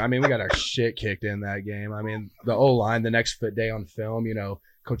we got our shit kicked in that game. I mean, the O-line, the next day on film,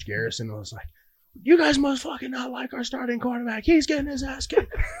 Coach Garrison was like, you guys must fucking not like our starting quarterback. He's getting his ass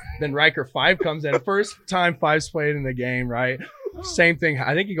kicked. Then Riker 5 comes in. First time 5's played in the game, right? Same thing.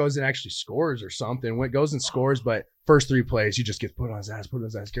 I think he goes and actually scores or something. Goes and scores, but first 3 plays, he just gets put on his ass.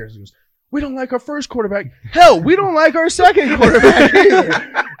 Garrison goes, we don't like our first quarterback. Hell, we don't like our second quarterback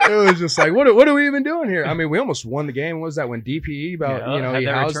either. It was just like, what are we even doing here? I mean, we almost won the game. What was that when DPE he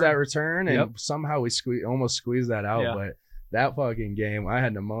housed that return and somehow we almost squeezed that out. Yeah. But that fucking game, I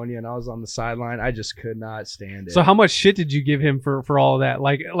had pneumonia and I was on the sideline. I just could not stand it. So how much shit did you give him for all of that?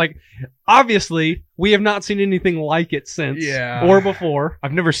 Like obviously we have not seen anything like it since or before.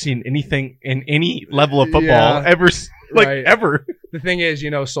 I've never seen anything in any level of football ever. Ever. The thing is,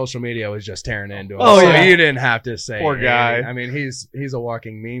 social media was just tearing into him. Oh, so yeah. you didn't have to say. Poor guy. I mean, he's a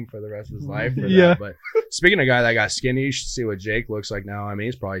walking meme for the rest of his life. For Yeah. That. But speaking of a guy that got skinny, you should see what Jake looks like now. I mean,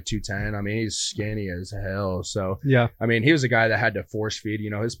 he's probably 210. I mean, he's skinny as hell. So Yeah. I mean, he was a guy that had to force feed.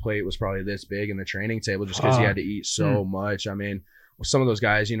 His plate was probably this big in the training table just because he had to eat so much. I mean, some of those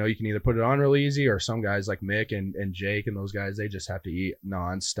guys, you can either put it on real easy, or some guys like Mick and Jake and those guys, they just have to eat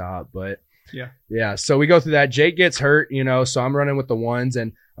nonstop. But yeah. So we go through that. Jake gets hurt, so I'm running with the ones,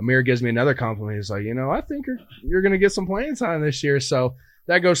 and Amir gives me another compliment. He's like, I think you're going to get some playing time this year. So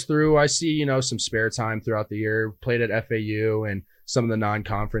that goes through. I see, some spare time throughout the year. Played at FAU and some of the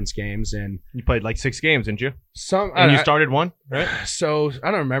non-conference games, and You played like 6 games, didn't you? you started one, right? So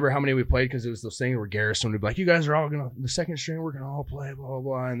I don't remember how many we played because it was those things where Garrison would be like, you guys are all going to, the second string, we're going to all play, blah, blah,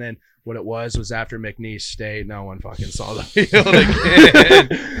 blah. And then what it was after McNeese State, no one fucking saw the field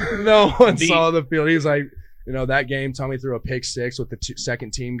again. No one saw the field. He's like, that game, Tommy threw a pick 6 with the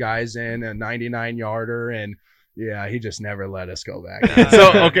second team guys in, a 99-yarder. And yeah, he just never let us go back.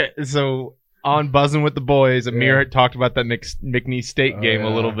 So on Buzzing with the Boys, Amir had talked about that McNeese State game a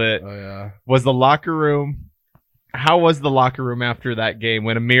little bit. Oh, yeah. Was the locker room... How was the locker room after that game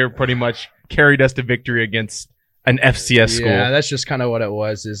when Amir pretty much carried us to victory against an FCS school? Yeah, that's just kind of what it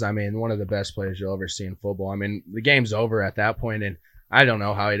was. One of the best players you'll ever see in football. I mean, the game's over at that point, and I don't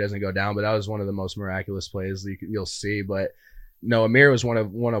know how he doesn't go down, but that was one of the most miraculous plays you'll see. But no, Amir was one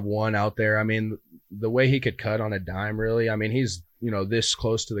of one out there. I mean, the way he could cut on a dime, really. I mean, he's this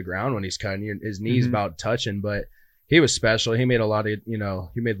close to the ground when he's cutting. His knees about touching, but he was special. He made a lot of,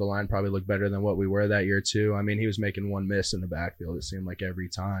 he made the line probably look better than what we were that year too. I mean, he was making one miss in the backfield, it seemed like every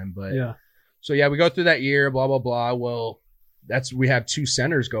time. But so yeah, we go through that year, blah, blah, blah. Well, we have 2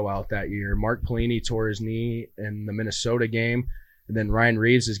 centers go out that year. Mark Pelini tore his knee in the Minnesota game. And then Ryan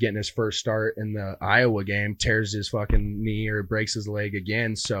Reeves is getting his first start in the Iowa game, tears his fucking knee or breaks his leg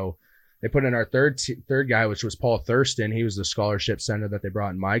again. So they put in our third guy, which was Paul Thurston. He was the scholarship center that they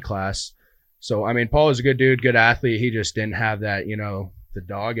brought in my class. So, I mean, Paul was a good dude, good athlete. He just didn't have that, the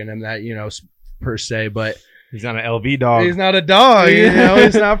dog in him that, per se. But he's not an LV dog. He's not a dog.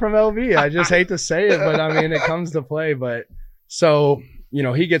 He's not from LV. I just hate to say it, but I mean, it comes to play. But so,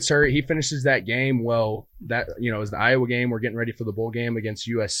 he gets hurt. He finishes that game. Well, that, is the Iowa game. We're getting ready for the bowl game against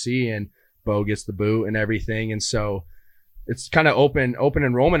USC, and Bo gets the boot and everything. And so it's kind of open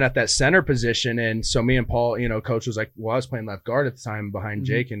enrollment at that center position. And so me and Paul, coach was like, well, I was playing left guard at the time behind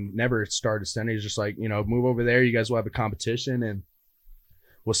Jake and never started center. He's just like, move over there. You guys will have a competition and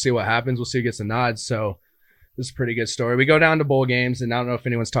we'll see what happens. We'll see who gets the nod. So this is a pretty good story. We go down to bowl games, and I don't know if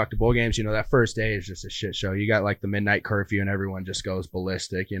anyone's talked to bowl games. That first day is just a shit show. You got like the midnight curfew and everyone just goes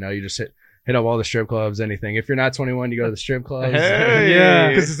ballistic. You just hit up all the strip clubs, anything. If you're not 21, you go to the strip clubs. Hey. Yeah.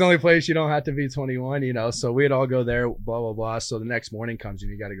 Because it's the only place you don't have to be 21, So we'd all go there, blah, blah, blah. So the next morning comes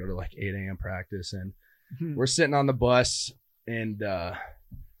and you got to go to like 8 a.m. practice. And we're sitting on the bus, and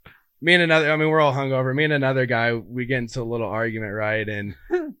me and another, I mean, we're all hungover. Me and another guy, we get into a little argument, right? And,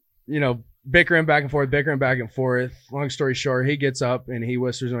 bickering back and forth. Long story short, he gets up and he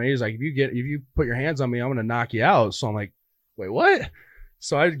whispers to me. He's like, if you put your hands on me, I'm going to knock you out. So I'm like, wait, what?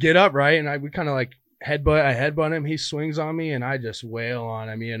 So I get up, right? And we kind of like headbutt him. He swings on me and I just wail on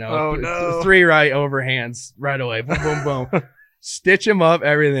him, Oh, no. 3 right overhands right away. Boom, boom, boom. Stitch him up,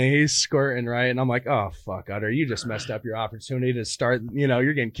 everything. He's squirting, right? And I'm like, oh, fuck, Utter. You just messed up your opportunity to start.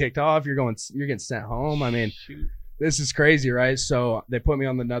 You're getting kicked off. You're getting sent home. I mean, this is crazy, right? So they put me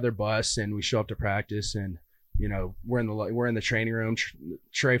on another bus and we show up to practice and, we're in the training room.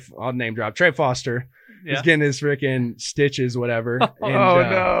 Trey, I'll name drop. Trey Foster is getting his freaking stitches, whatever. And,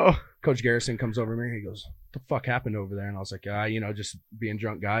 no. Coach Garrison comes over to me. He goes, what the fuck happened over there? And I was like, just being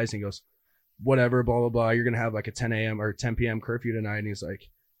drunk guys. And he goes, whatever, blah, blah, blah. You're going to have like a 10 a.m. or 10 p.m. curfew tonight. And he's like,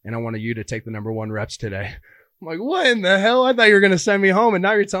 and I wanted you to take the number 1 reps today. I'm like, what in the hell? I thought you were going to send me home. And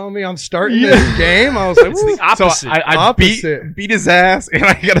now you're telling me I'm starting this game? I was like, it's the opposite. So I beat his ass and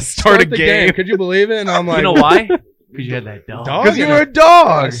I got to start a the game. Could you believe it? And I'm like, you know why? Because you had that dog. Because you were a I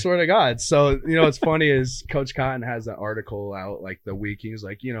dog. swear to God. So, what's funny is Coach Cotton has an article out like the week. He's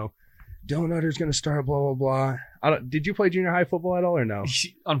like, Dylan Utter's going to start, blah, blah, blah. Did you play junior high football at all or no?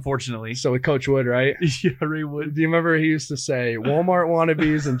 Unfortunately. So with Coach Wood, right? Yeah, Ray Wood. Do you remember he used to say Walmart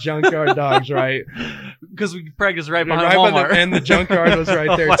wannabes and junkyard dogs, right? Because we practiced right behind Right Walmart. and the junkyard was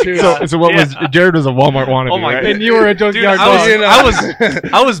right there Oh too. So what was Jared was a Walmart wannabe, Oh my right? God. And you were a junkyard Dude,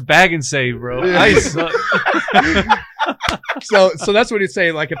 dog. I was bag and save, bro. Yeah. I suck. So that's what he'd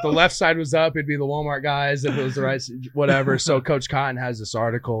say. Like if the left side was up, it'd be the Walmart guys. If it was the right, whatever. So Coach Cotton has this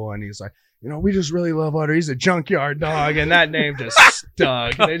article and he's like, we just really love Utter. He's a junkyard dog. And that name just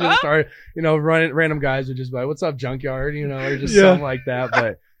stuck. They just started, random guys would just be like, what's up, junkyard? Or just something like that.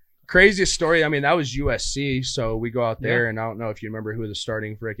 But craziest story. I mean, that was USC. So we go out there and I don't know if you remember who the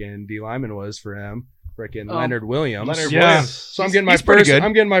starting freaking D lineman was for him. Freaking Leonard Williams. Williams. So I'm getting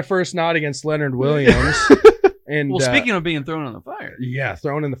my first nod against Leonard Williams. And speaking of being thrown in the fire. Yeah,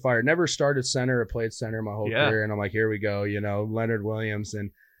 thrown in the fire. Never started center or played center my whole career. And I'm like, here we go, Leonard Williams. And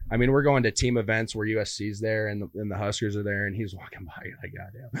I mean, we're going to team events where USC's there and the Huskers are there, and he's walking by. Like,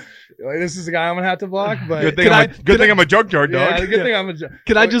 goddamn, like, this is the guy I'm gonna have to block. But good thing I'm a junkyard dog. Yeah, good thing I'm a.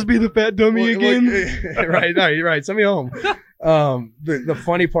 Can I just be the fat dummy again? Right, no, you're right. Send me home. The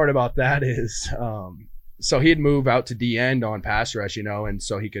funny part about that is, so he'd move out to D end on pass rush, and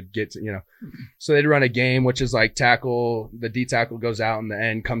so he could get to, so they'd run a game, which is like the D tackle goes out and the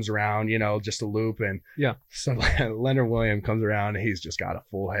end comes around, just a loop. And so Leonard Williams comes around and he's just got a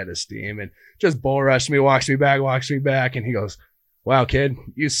full head of steam and just bull rushed me, walks me back. And he goes, wow, kid,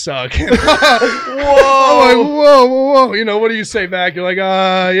 you suck. Whoa. I'm like, whoa. What do you say back? You're like,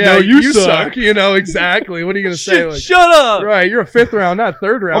 yeah, no, you suck. Exactly. What are you going to say? Like, shut up. Right. You're a 5th round, not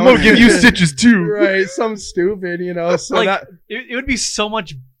 3rd round. I'm going to give you stitches too. Right. Something stupid, So like, it would be so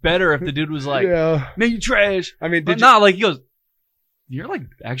much better if the dude was like, man, you trash. I mean, he goes, you're like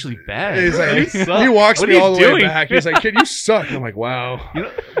actually bad. He's like, suck. he walks What me are you all the doing? way back. He's like, kid, you suck. And I'm like, wow.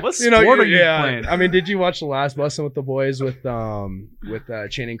 What sport are you playing? I mean, did you watch The Last Bussin' with the Boys with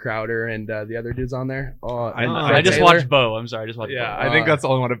Channing Crowder and the other dudes on there? I just watched Bo. I'm sorry, I just watched Bo. I think that's the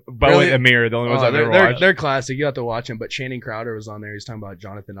only one. Bo and Amir, the only ones I've ever watched. They're classic. You have to watch them. But Channing Crowder was on there. He's talking about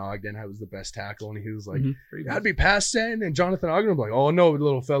Jonathan Ogden, how he was the best tackle, and he was like, I'd be past 10, and Jonathan Ogden was like, oh no,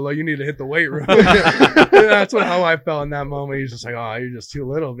 little fella, you need to hit the weight room. That's how I felt in that moment. He's just like, oh, you're just too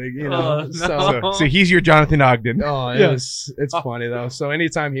little, big, No. So he's your Jonathan Ogden. Oh, it's funny though. So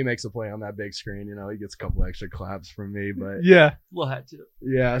anytime he makes a play on that big screen, he gets a couple extra claps from me. But we'll have to.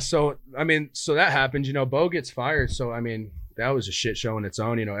 Yeah. So I mean, so that happens. Bo gets fired. So I mean, that was a shit show in its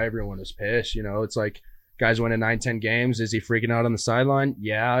own. Everyone was pissed. It's like guys winning 9-10 games. Is he freaking out on the sideline?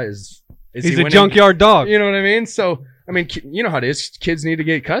 Yeah. Is he's he a winning? Junkyard dog. You know what I mean? So I mean, you know how it is. Kids need to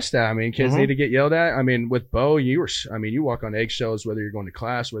get cussed at. I mean, kids need to get yelled at. I mean, with Bo, you walk on eggshells whether you're going to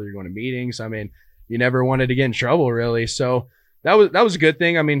class, whether you're going to meetings. I mean, you never wanted to get in trouble, really. So that was a good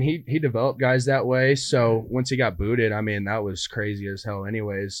thing. I mean, he developed guys that way. So once he got booted, I mean, that was crazy as hell.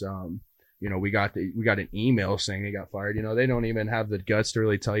 Anyways, we got an email saying he got fired. They don't even have the guts to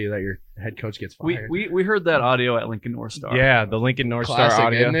really tell you that your head coach gets fired. We heard that audio at Lincoln North Star. Yeah, the Lincoln North Classic, Star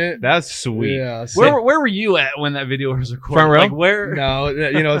audio. isn't it? That's sweet. Yeah. Where were you at when that video was recorded? Front row? Like where? No,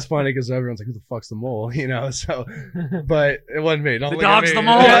 it's funny because everyone's like, "Who the fuck's the mole?" So, but it wasn't me. Don't The look at dog's me. the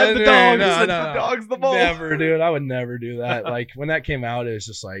mole. Yeah, The no, dog. no, The no. dog's the mole. Never, dude. I would never do that. Like when that came out, it was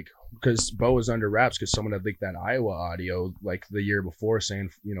just like, because Bo was under wraps because someone had leaked that Iowa audio like the year before saying,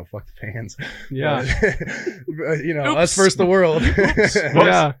 fuck the fans. Yeah. But, us versus the world.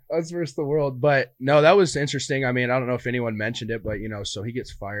 Yeah. Us versus the world. But no, that was interesting. I mean, I don't know if anyone mentioned it, but so he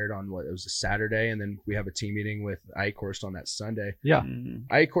gets fired on it was a Saturday, and then we have a team meeting with Eichhorst on that Sunday. Yeah.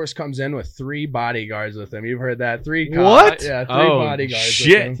 Eichhorst comes in with 3 bodyguards with him. You've heard that? 3 What? Yeah, 3 Oh, bodyguards. shit.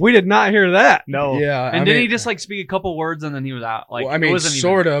 With him. We did not hear that. No. Yeah. And didn't he just like speak a couple words and then he was out? Like, well, I it mean, wasn't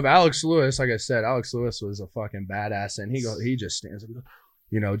sort of. Alex Lewis, like I said, Alex Lewis was a fucking badass, and he just stands up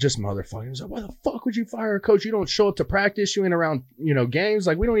and goes, just motherfucking. He's like, why the fuck would you fire a coach? You don't show up to practice. You ain't around, games.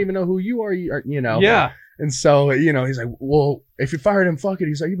 Like, we don't even know who you are. Yeah. And so, he's like, well, if you fired him, fuck it.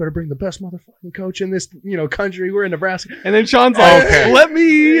 He's like, you better bring the best motherfucking coach in this, country. We're in Nebraska. And then Sean's like, Okay. let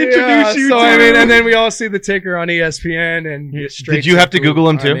me introduce you So, to. and then we all see the ticker on ESPN and get straight Did you have to food. Google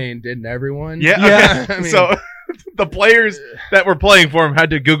him too? I mean, didn't everyone? Yeah. Yeah. Okay. I mean, So the players that were playing for him had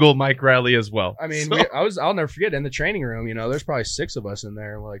to Google Mike Riley as well. I mean, So- I'll never forget in the training room, there's probably 6 of us in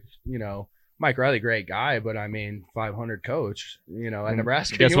there. Like, Mike Riley, great guy, but I mean, 500 coach, at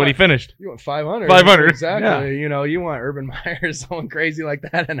Nebraska. Guess what he finished? You want 500. 500. Exactly. You want Urban Meyer, someone crazy like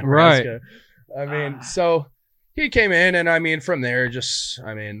that in Nebraska. Right. I mean, so he came in, and I mean, from there,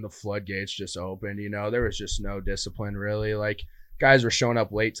 the floodgates just opened. There was just no discipline really. Like, guys were showing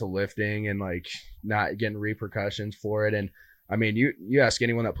up late to lifting and like not getting repercussions for it. And I mean, you ask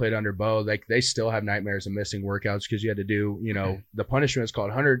anyone that played under Bo, like they still have nightmares of missing workouts because you had to do, the punishment is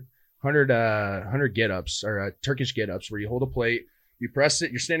called 100 get-ups or Turkish get-ups, where you hold a plate, you press it,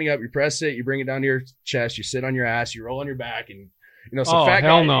 you're standing up, you press it, you bring it down to your chest, you sit on your ass, you roll on your back, and fat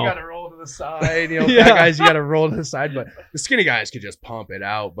guys, you got to roll to the side. Fat guys, you got to roll to the side. But the skinny guys could just pump it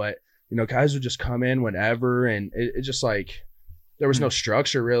out. But guys would just come in whenever, and it just like there was no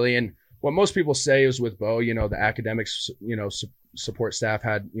structure really. And what most people say is with Bo, the academics, support staff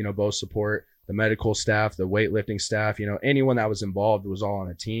had Bo's support, the medical staff, the weightlifting staff, anyone that was involved was all on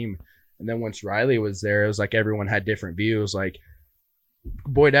a team. And then once Riley was there, it was like everyone had different views. Like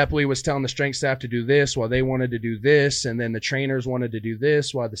Boyd Epley was telling the strength staff to do this while they wanted to do this, and then the trainers wanted to do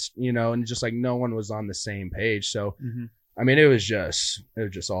this while this, and just like no one was on the same page. So I mean, it was just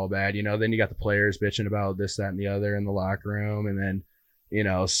all bad, Then you got the players bitching about this, that, and the other in the locker room, and then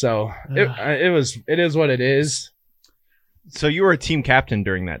so it is what it is. So you were a team captain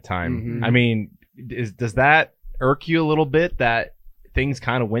during that time. Mm-hmm. I mean, does that irk you a little bit that things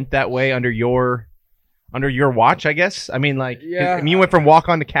kind of went that way under your watch, I guess? I mean, like, yeah. I mean, you went from walk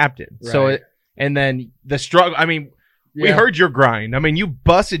on to captain. Right. So and then the struggle. I mean, we heard your grind. I mean, you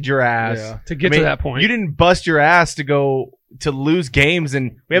busted your ass to get to that point. You didn't bust your ass to lose games,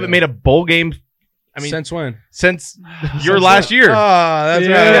 and we haven't made a bowl game. I mean, since when? Since your last year. Oh, that's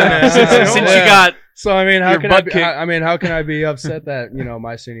Yeah. right. Since you got. So I mean, how Your can butt kicked. how can I be upset that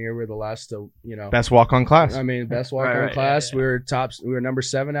my senior year we're the last to best walk on class? I mean, best walk on Right, class. yeah. We were number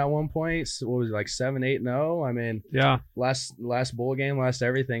 7 at one point. So what was it, like 7, 8, 0? I mean, last bowl game, last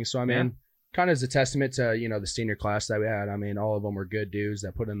everything. So I mean, kind of as a testament to the senior class that we had. I mean, all of them were good dudes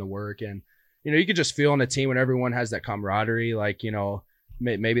that put in the work, and you could just feel on the team when everyone has that camaraderie. Like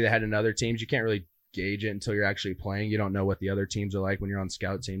maybe they had in other teams. You can't really gauge it until you're actually playing. You don't know what the other teams are like when you're on the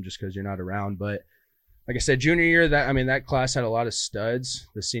scout team just because you're not around. But like I said, junior year, that class had a lot of studs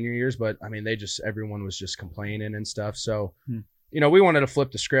the senior years, but I mean, everyone was just complaining and stuff. So, we wanted to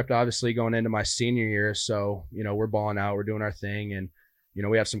flip the script, obviously, going into my senior year. So, we're balling out, we're doing our thing. And,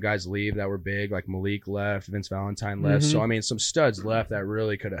 we have some guys leave that were big, like Malik left, Vince Valentine left. So, I mean, some studs left that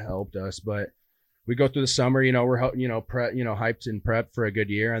really could have helped us. But we go through the summer, we're, hyped and prepped for a good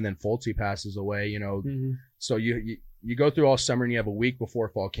year. And then Fultzy passes away, So you go through all summer and you have a week before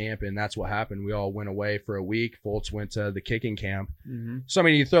fall camp, and that's what happened. We all went away for a week. Fultz went to the kicking camp. So, I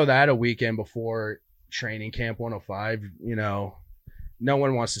mean, you throw that a weekend before training camp 105, no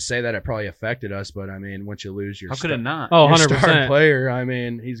one wants to say that it probably affected us, but I mean, once you lose your How could it not? Oh, your 100%. star player, I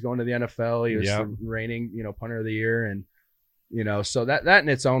mean, he's going to the NFL. He was Yeah. the reigning, punter of the year. And, so that in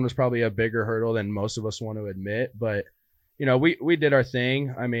its own was probably a bigger hurdle than most of us want to admit. But, we did our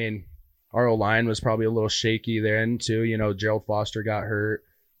thing. I mean, our O-line was probably a little shaky then too. Gerald Foster got hurt.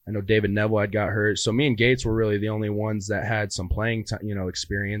 I know David Neville had got hurt. So me and Gates were really the only ones that had some playing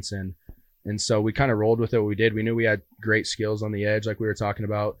experience. And so we kind of rolled with it. What we did, we knew we had great skills on the edge, like we were talking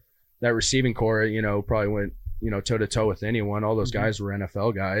about. That receiving core, probably went, toe to toe with anyone. All those guys were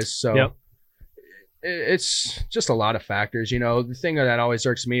NFL guys. So it's just a lot of factors. The thing that always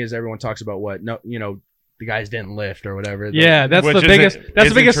irks me is everyone talks about the guys didn't lift or whatever. Yeah, that's Which the biggest. That's the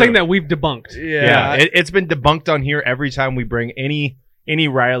isn't biggest true. thing that we've debunked. Yeah, it's been debunked on here every time we bring any any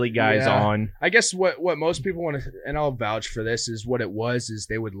Riley guys Yeah. on. I guess what most people want to, and I'll vouch for this, is what it was is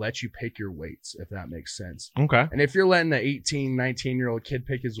they would let you pick your weights, if that makes sense. Okay. And if you're letting an 18, 19-year-old kid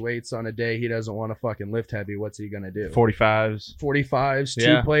pick his weights on a day he doesn't want to fucking lift heavy, what's he going to do? 45s. 45s,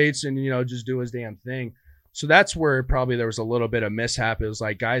 Yeah. 2 plates, and, just do his damn thing. So that's where probably there was a little bit of mishap. It was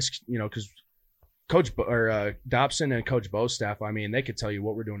like, guys, because Coach Dobson and Coach Bo's staff, I mean, they could tell you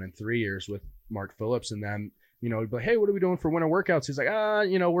what we're doing in 3 years with Mark Phillips and them. But hey, what are we doing for winter workouts? He's like,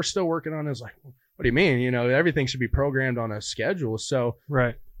 we're still working on it. I was like, what do you mean? Everything should be programmed on a schedule. So,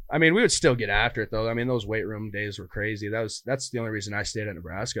 Right. I mean, we would still get after it though. I mean, those weight room days were crazy. That's the only reason I stayed at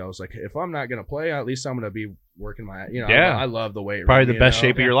Nebraska. I was like, if I'm not going to play, at least I'm going to be working my, Yeah. I love the weight room. Probably the best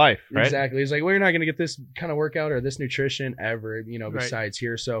shape of your life, right? Exactly. He's like, well, you're not going to get this kind of workout or this nutrition ever, besides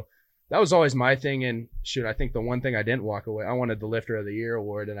here. So that was always my thing. And shoot, I think the one thing I didn't walk away, I wanted the Lifter of the Year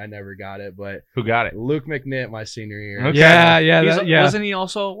award and I never got it. But Who got it? Luke McNitt, my senior year. Okay. Yeah. Wasn't he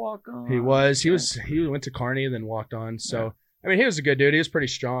also a walk-on? He was. He went to Kearney and then walked on. So, I mean, he was a good dude. He was pretty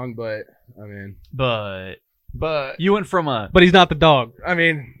strong, but I mean, But you went from a But he's not the dog. he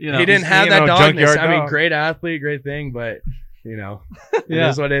didn't he's, have that dogness. junkyard I mean, dog. great athlete, great thing, but it Yeah.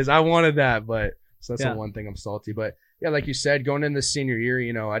 is what it is. I wanted that, but so that's Yeah. the one thing I'm salty. But yeah, like you said, going into the senior year,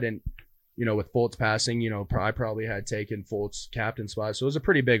 I didn't, with Fultz passing, I probably had taken Fultz captain spot, so it was a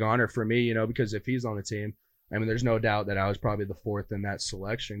pretty big honor for me, because if he's on the team, I mean, there's no doubt that I was probably the fourth in that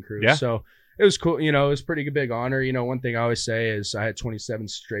selection crew. Yeah. So it was cool. It was a pretty big honor. One thing I always say is I had 27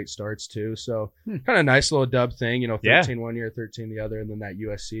 straight starts too. So kind of nice little dub thing, 13 one year, 13 the other, and then that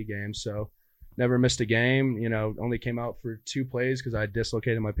USC game. So never missed a game, only came out for 2 plays because I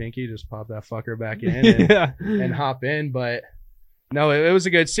dislocated my pinky, just pop that fucker back in and hop in. But no, it was a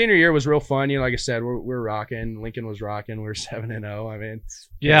good senior year. Was real fun. Like I said, we're rocking. Lincoln was rocking. We're 7-0. I mean,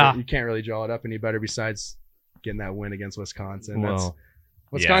 you can't really draw it up any better besides getting that win against Wisconsin.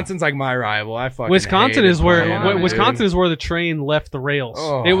 Wisconsin's like my rival. Wisconsin is where Wisconsin is where the train left the rails.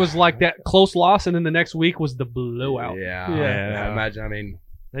 Oh. It was like that close loss, and then the next week was the blowout. Yeah. Imagine. I mean,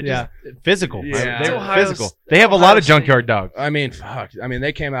 Physical. Yeah. They're Ohio physical. State. They have a lot of junkyard dogs. I mean, fuck. I mean,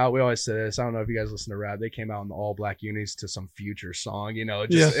 they came out. We always say this. I don't know if you guys listen to rap. They came out in the all black unis to some Future song.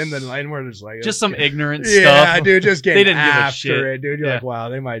 Just in the line where it's like just some ignorant yeah, stuff. dude. Just getting They didn't give a after shit. it, dude. You're Yeah. like, wow,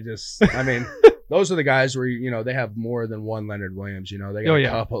 they might just. I mean, those are the guys where they have more than one Leonard Williams. They got a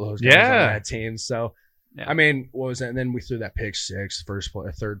couple of those guys on that team. So, Yeah. I mean, what was it? And then we threw that pick six,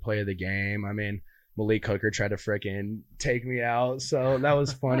 third play of the game. I mean, Malik Hooker tried to frickin' take me out, so that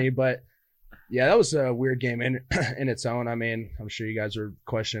was funny. But yeah, that was a weird game in its own. I mean, I'm sure you guys were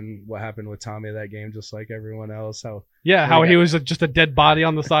questioning what happened with Tommy that game, just like everyone else. How he was just a dead body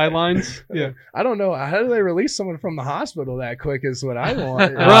on the sidelines. Yeah, I don't know. How do they release someone from the hospital that quick? Is what I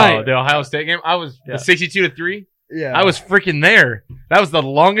want. Right. The Ohio State game. I was the 62-3. Yeah, I was freaking there. That was the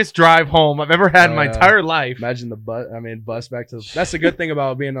longest drive home I've ever had in my entire life. Imagine the bus back to. That's the good thing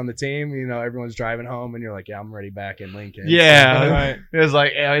about being on the team. Everyone's driving home, and you're like, yeah, I'm ready back in Lincoln. Yeah, Right. It was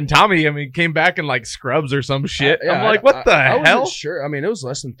like, and Tommy, came back in like scrubs or some shit. Yeah, I'm like, what the I hell? wasn't sure. I mean, it was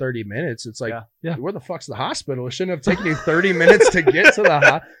less than 30 minutes. It's like, Yeah. where the fuck's the hospital? It shouldn't have taken you 30 minutes to get to the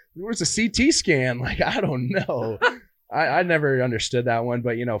hospital. Where's a CT scan? Like, I don't know. I never understood that one,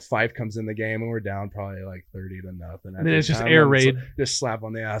 but Fife comes in the game and we're down probably like 30-0. And then it's just air raid. Just slap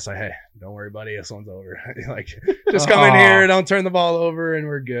on the ass, like, hey, don't worry, buddy, this one's over. Like, just come in here, don't turn the ball over, and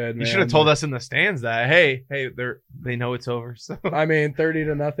we're good. You should have told us in the stands that, hey, they know it's over. So I mean,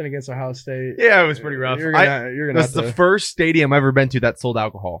 30-0 against Ohio State. yeah, it was pretty rough. You're gonna. That's the first stadium I've ever been to that sold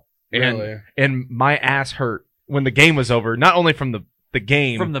alcohol, Really? and my ass hurt when the game was over. Not only from the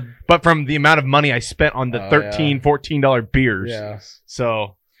game, but from the amount of money I spent on the $13-14 beers. Yeah.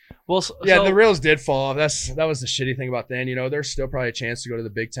 So the rails did fall off. That was the shitty thing about then. There's still probably a chance to go to the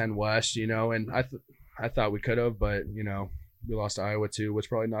Big Ten West. And I thought we could have, but we lost to Iowa too, which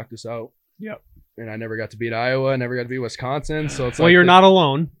probably knocked us out. Yep. And I never got to beat Iowa. I never got to beat Wisconsin. So it's you're not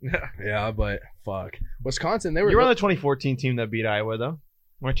alone. Yeah, but fuck Wisconsin. They were. you were on the 2014 team that beat Iowa, though,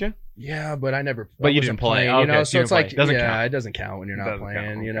 weren't you? Yeah, but I never. But I you wasn't didn't play. playing, Okay, so it's like, it doesn't yeah, count. it doesn't count when you're not Doesn't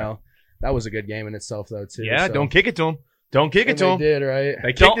playing. count, okay. That was a good game in itself, though, too. Yeah, so. don't kick it to him. Don't kick it And to they him. did, right?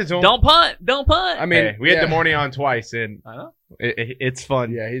 They kicked it to him. Don't punt. Don't punt. I mean, Hey, we had yeah. Demorny on twice, and I know. it's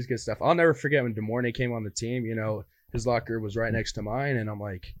fun. Yeah, he's good stuff. I'll never forget when DeMornay came on the team. His locker was right next to mine, and I'm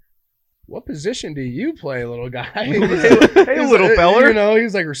like, "What position do you play, little guy?" Hey, little feller.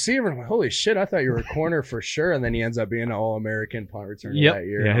 He's like receiver. I'm like, "Holy shit! I thought you were a corner for sure." And then he ends up being an All-American punt returner that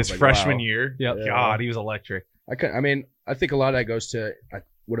year. Yeah, And I his was like, freshman wow. year. Yep. God, he was electric. I think a lot of that goes to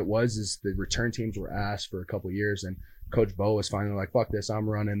what it was is the return teams were asked for a couple of years, and Coach Bo was finally like, "Fuck this! I'm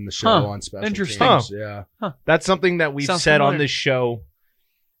running the show on special Interesting. teams." Yeah, That's something that we've Sounds said on familiar. this show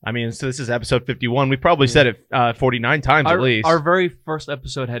I mean, so this is episode 51. We probably said it 49 times at least. Our very first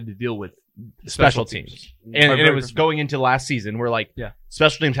episode had to deal with special teams. And it was going into last season. We're like,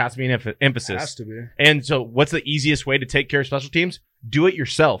 special teams has to be an emphasis. Has to be. And so what's the easiest way to take care of special teams? Do it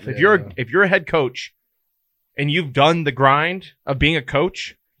yourself. If you're a head coach and you've done the grind of being a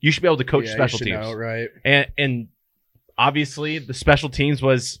coach, you should be able to coach special teams. Know, right. And obviously the special teams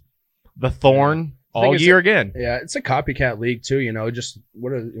was the thorn all year again. Yeah, it's a copycat league too, just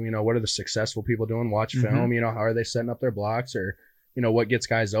what are the successful people doing? Watch film, how are they setting up their blocks, or what gets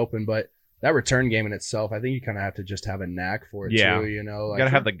guys open. But that return game in itself, I think you kind of have to just have a knack for it too, you gotta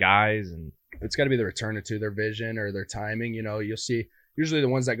have the guys, and it's got to be the returner to their vision or their timing. You'll see usually the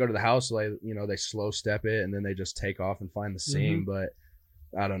ones that go to the house, like they slow step it and then they just take off and find the seam. But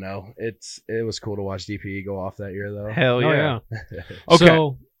I don't know, it was cool to watch DPE go off that year though. Hell yeah.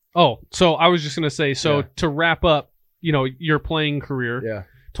 Okay. So I was just going to say, to wrap up, your playing career,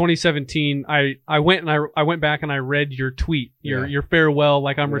 2017, I went back and I read your tweet, your farewell,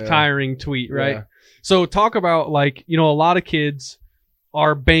 like I'm retiring tweet, right? Yeah. So talk about a lot of kids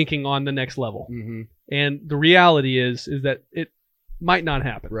are banking on the next level. And the reality is that it might not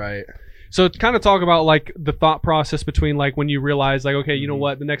happen. Right. So kind of talk about the thought process between when you realize okay, you know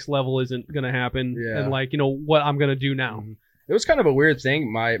what, the next level isn't going to happen, and what I'm going to do now. It was kind of a weird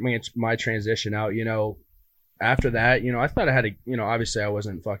thing, my transition out, after that, I thought I had to, obviously I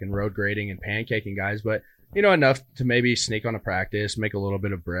wasn't fucking road grading and pancaking guys, but, enough to maybe sneak on a practice, make a little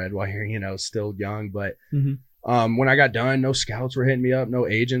bit of bread while you're, still young. But when I got done, no scouts were hitting me up, no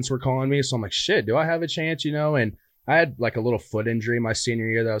agents were calling me. So I'm like, shit, do I have a chance, And I had a little foot injury my senior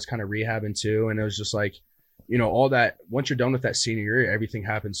year that I was kind of rehabbing too. And it was just all that, once you're done with that senior year, everything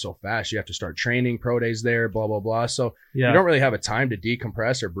happens so fast. You have to start training, pro days there, blah, blah, blah. So you don't really have a time to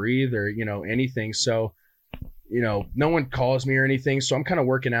decompress or breathe or, anything. So, no one calls me or anything. So I'm kind of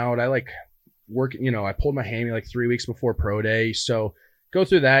working out. I I pulled my hammy 3 weeks before pro day. So go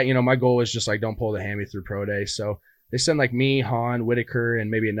through that. My goal was just don't pull the hammy through pro day. So they send me, Han, Whitaker, and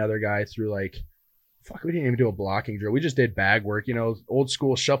maybe another guy through we didn't even do a blocking drill. We just did bag work, old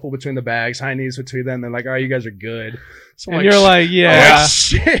school shuffle between the bags, high knees between them. They're like, all right, you guys are good. So and you're yeah.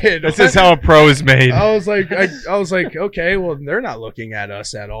 Shit. This is how a pro is made. I was like, okay, well, they're not looking at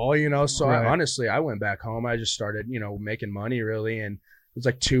us at all, So honestly, I went back home. I just started, making money really. And it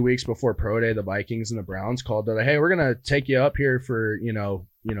was 2 weeks before pro day, the Vikings and the Browns called. They're like, hey, we're going to take you up here for,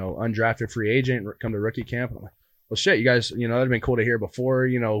 undrafted free agent, come to rookie camp. I'm like, well, shit, you guys, that'd have been cool to hear before,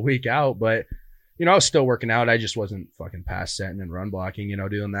 a week out. But I was still working out. I just wasn't fucking pass setting and run blocking,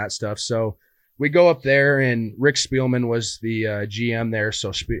 doing that stuff. So we go up there, and Rick Spielman was the GM there.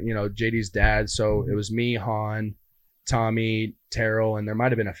 So, JD's dad. So it was me, Han, Tommy, Terrell, and there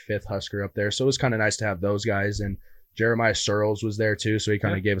might have been a fifth Husker up there. So it was kind of nice to have those guys. And Jeremiah Searles was there too. So he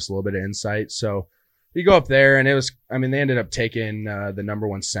kind of gave us a little bit of insight. So you go up there, and it was, they ended up taking the number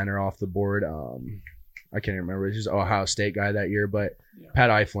one center off the board. I can't even remember. He was an Ohio State guy that year, but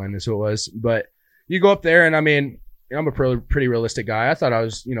Pat Eiflin is who it was. But you go up there, and I'm a pretty realistic guy. I thought I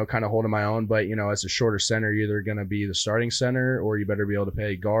was, kind of holding my own, but, as a shorter center, you're either going to be the starting center or you better be able to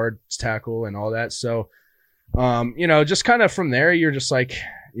play guard, tackle, and all that. So, just kind of from there, you're just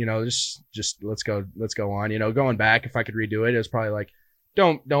just let's go on. Going back, if I could redo it, it was probably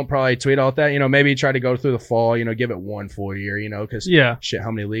don't probably tweet out that, maybe try to go through the fall, give it one full year, because shit,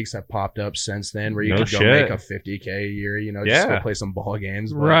 how many leagues have popped up since then where you could go make a $50K a year, just go play some ball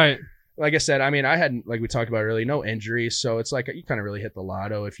games. But, right. Like I said, I hadn't, we talked about earlier, no injuries. So it's you kind of really hit the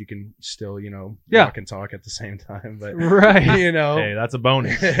lotto if you can still, walk and talk at the same time. But, right. Hey, that's a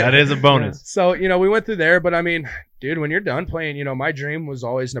bonus. That is a bonus. So, we went through there. But, dude, when you're done playing, my dream was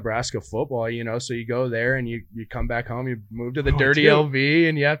always Nebraska football, so you go there and you come back home, you move to the dirty LV,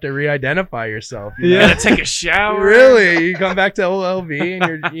 and you have to re-identify yourself. You gotta take a shower. Really? You come back to LV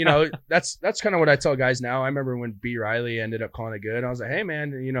and you're, that's kind of what I tell guys now. I remember when B. Riley ended up calling it good. I was like, hey,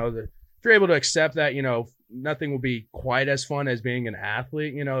 man, if you're able to accept that, nothing will be quite as fun as being an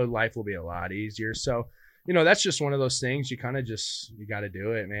athlete, life will be a lot easier. So, that's just one of those things you kind of you got to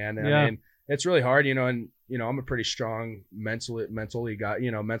do it, man. And it's really hard, and, I'm a pretty strong mentally guy,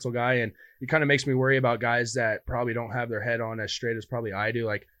 mental guy. And it kind of makes me worry about guys that probably don't have their head on as straight as probably I do.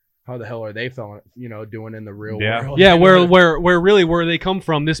 How the hell are they feeling, doing in the real world? Yeah, where they come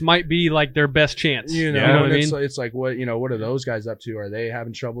from, this might be their best chance. You know what I mean? It's what are those guys up to? Are they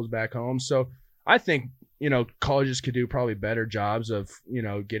having troubles back home? So I think, colleges could do probably better jobs of,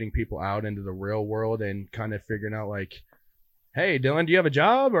 getting people out into the real world and kind of figuring out hey, Dylan, do you have a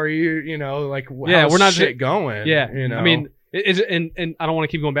job? Or are you, how's we're not shit going? Yeah. And I don't want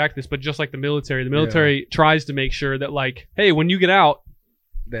to keep going back to this, but just like the military tries to make sure that hey, when you get out,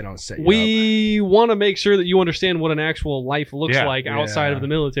 they don't set you up. We want to make sure that you understand what an actual life looks Yeah. like outside of the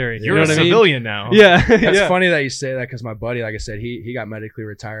military. You're you know a what I mean? civilian now. Yeah. It's yeah. funny that you say that because my buddy, like I said, he got medically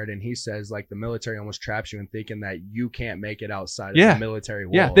retired, and he says like the military almost traps you in thinking that you can't make it outside Yeah. of the military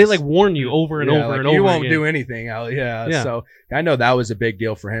walls. Yeah, they like warn you over and over like, and over. you won't again. do anything out. Yeah. So I know that was a big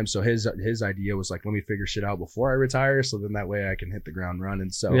deal for him. So his idea was like, let me figure shit out before I retire, so then that way I can hit the ground running.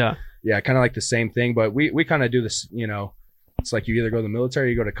 So Yeah. kind of like the same thing, but we kind of do this, it's like you either go to the military or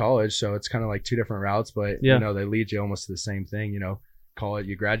you go to college. So it's kind of like two different routes, but Yeah. they lead you almost to the same thing, call it,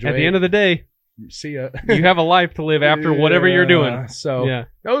 you graduate. At the end of the day, see ya. you have a life to live after whatever you're doing. So Yeah.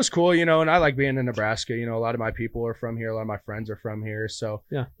 that was cool, and I like being in Nebraska. A lot of my people are from here. A lot of my friends are from here. So,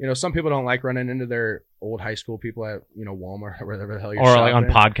 Yeah. Some people don't like running into their old high school people at, Walmart or wherever the hell you're Or like on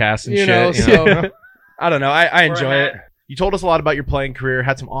shopping. podcasts and You shit. know, you know? so I don't know. I enjoy it. You told us a lot about your playing career,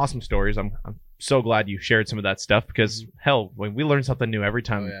 had some awesome stories. I'm so glad you shared some of that stuff because hell, we learn something new every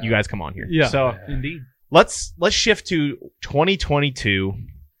time Oh, yeah. you guys come on here. Yeah. So Indeed. let's shift to 2022.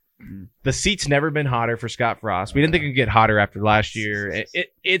 The seat's never been hotter for Scott Frost. We didn't think it could get hotter after last year.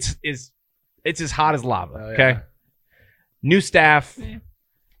 It's as hot as lava. Oh, yeah. Okay. New staff,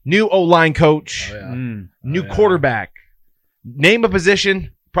 new O-line coach, Oh, yeah. new yeah. quarterback. Name a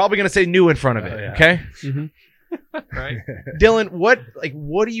position. Probably gonna say new in front of it. Oh, yeah. Okay. Right. Dylan, what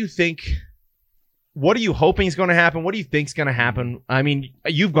do you think? What are you hoping is going to happen? What do you think is going to happen? I mean,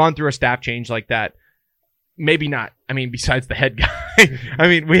 you've gone through a staff change like that. Maybe not. I mean, besides the head guy. I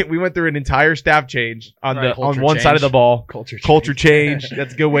mean, we went through an entire staff change on Right, on culture one side of change. the ball. Culture change.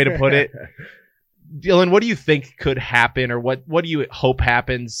 That's a good way to put it. Dylan, what do you think could happen, or what do you hope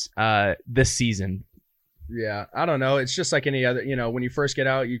happens this season? Yeah, I don't know. It's just like any other, when you first get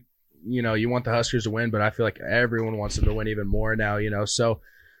out, you want the Huskers to win, but I feel like everyone wants them to win even more now, So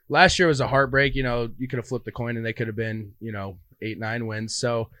last year was a heartbreak, you could have flipped the coin and they could have been, 8-9 wins.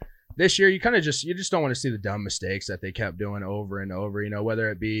 So this year you just don't want to see the dumb mistakes that they kept doing over and over, whether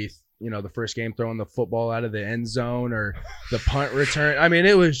it be, the first game throwing the football out of the end zone or the punt return. I mean,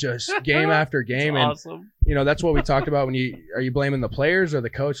 it was just game after game. That's And awesome. that's what we talked about when are you blaming the players or the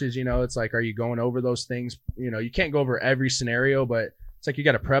coaches? It's like, are you going over those things? You can't go over every scenario, but it's like you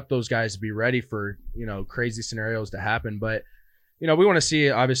got to prep those guys to be ready for, crazy scenarios to happen. But, we want to see,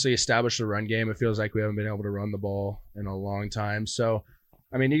 obviously, establish the run game. It feels like we haven't been able to run the ball in a long time. So,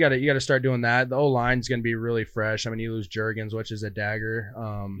 I mean, you got to start doing that. The O-line is going to be really fresh. I mean, you lose Juergens, which is a dagger.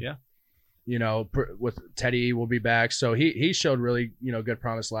 Yeah. With Teddy will be back. So he showed really, good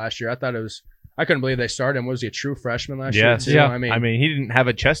promise last year. I couldn't believe they started him. Was he a true freshman last year too? Yeah. I mean, he didn't have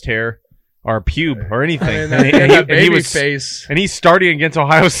a chest hair or a pube or anything. that and he baby was face. and he's starting against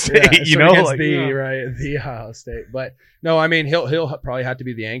Ohio State. Yeah, you so know, against like, the Ohio State. But no, I mean he'll probably have to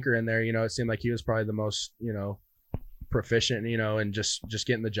be the anchor in there. It seemed like he was probably the most proficient, and just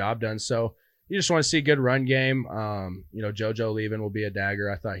getting the job done. So you just want to see a good run game. JoJo leaving will be a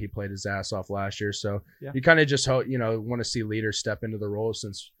dagger. I thought he played his ass off last year. So Yeah. you kind of just hope, want to see leaders step into the role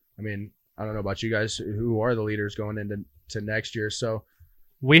since, I mean, I don't know about you guys who are the leaders going into next year. So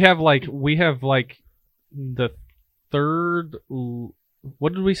We have like the third.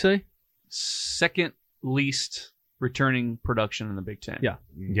 What did we say? Second least returning production in the Big Ten. Yeah.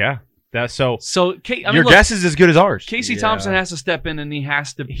 yeah. That's so. So Your guess is as good as ours. Casey Yeah. Thompson has to step in, and he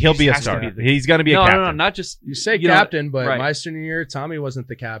has to. He'll be a has to starter. the- He's going to be a no, captain. no, not just you say you know, captain, but right. my senior year, Tommy wasn't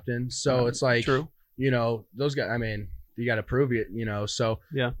the captain. So it's like, True. those guys, I mean, you got to prove it, so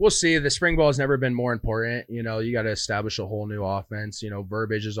Yeah. we'll see. The spring ball has never been more important. You got to establish a whole new offense.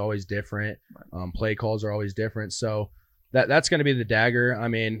 Verbiage is always different. Play calls are always different. So that's going to be the dagger. I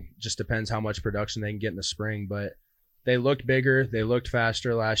mean, just depends how much production they can get in the spring, but they looked bigger. They looked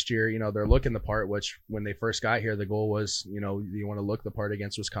faster last year. They're looking the part, which when they first got here, the goal was, you want to look the part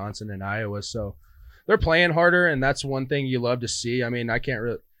against Wisconsin and Iowa. So they're playing harder. And that's one thing you love to see. I mean, I can't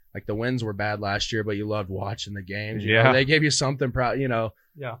really, like the wins were bad last year, but you loved watching the games. You know, they gave you something proud,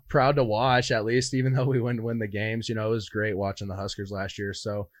 proud to watch at least, even though we wouldn't win the games. It was great watching the Huskers last year.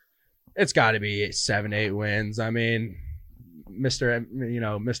 So it's got to be 7-8 wins. I mean,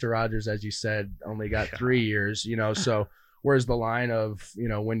 Mr. Rogers, as you said, only got 3 years, so where's the line of,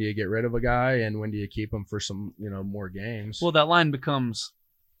 when do you get rid of a guy and when do you keep him for some, more games? Well, that line becomes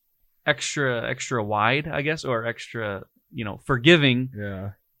extra wide, I guess, or extra, forgiving. Yeah.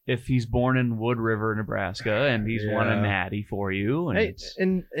 If he's born in Wood River, Nebraska, and he's won a natty for you, and Hey,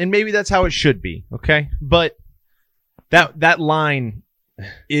 and maybe that's how it should be, okay? But that line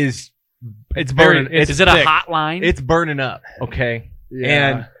is it's burning. is it a hot line? It's burning up, okay?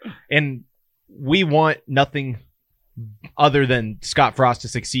 Yeah. And we want nothing other than Scott Frost to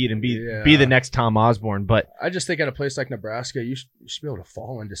succeed and be the next Tom Osborne. But I just think at a place like Nebraska, you should be able to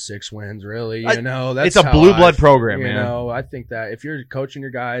fall into 6 wins. Really, it's a blue blood program, man. I think that if you're coaching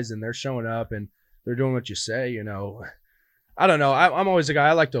your guys and they're showing up and they're doing what you say, I don't know. I'm always a guy.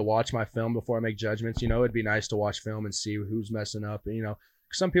 I like to watch my film before I make judgments. It'd be nice to watch film and see who's messing up. And,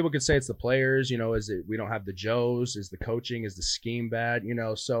 some people could say it's the players. Is it we don't have the Joes? Is the coaching? Is the scheme bad?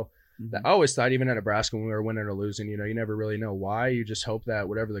 So I always thought, even at Nebraska, when we were winning or losing, you never really know why. You just hope that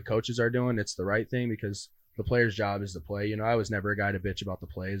whatever the coaches are doing, it's the right thing, because the player's job is to play. I was never a guy to bitch about the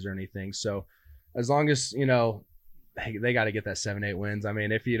plays or anything. So as long as they got to get that 7-8 wins. I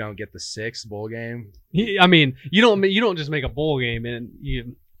mean, if you don't get the 6th bowl game, I mean, you don't just make a bowl game,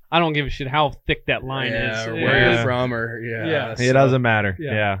 and I don't give a shit how thick that line is, or where you're from, or it doesn't matter.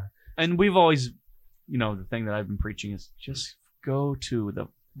 Yeah. And we've always, the thing that I've been preaching is just go to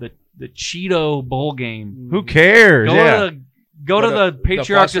the Cheeto bowl game. Who cares? Go to the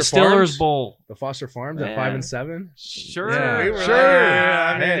Patriarch Distillers Bowl. The Foster Farms at 5-7. Sure,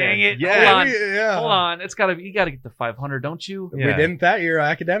 Dang it. Hold on. You gotta get to 500, don't you? We didn't that year.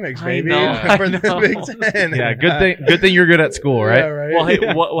 Academics, baby. I know. For the Big Ten. Yeah, good thing you're good at school, right? Yeah, right. Well,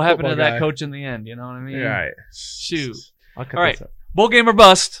 hey, what happened to that coach in the end? You know what I mean? Right. Shoot. All right. Bowl game or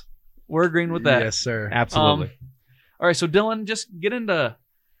bust. We're agreeing with that. Yes, sir. Absolutely. All right. So Dylan, just get into.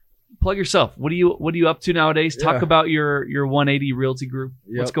 Plug yourself. What are you up to nowadays? Talk about your 180 Realty Group.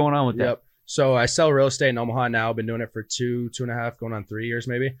 What's going on with that? So I sell real estate in Omaha now. I've been doing it for 2.5, going on 3 years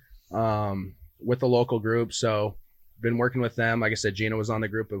maybe, with the local group. So been working with them. Like I said, Gina was on the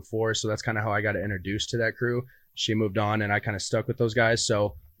group before, so that's kind of how I got introduced to that crew. She moved on, and I kind of stuck with those guys.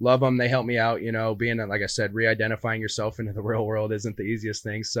 So love them. They help me out. Being, like I said, re-identifying yourself into the real world isn't the easiest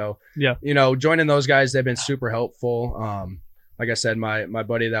thing. So joining those guys, they've been super helpful. Like I said, my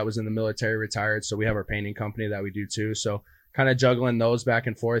buddy that was in the military retired, so we have our painting company that we do too. So kind of juggling those back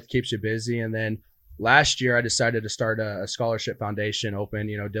and forth keeps you busy. And then last year, I decided to start a scholarship foundation, open,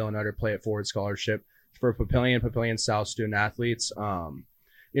 Dylan Utter Play It Forward Scholarship for Papillion South student athletes.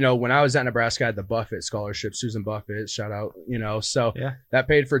 When I was at Nebraska, I had the Buffett Scholarship, Susan Buffett, shout out, so that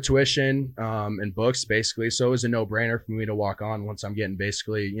paid for tuition and books basically. So it was a no-brainer for me to walk on once I'm getting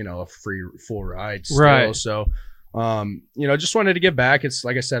basically, a free full ride still. Right. So just wanted to give back. It's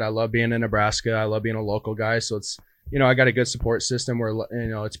like I said, I love being in Nebraska. I love being a local guy. So it's, I got a good support system where,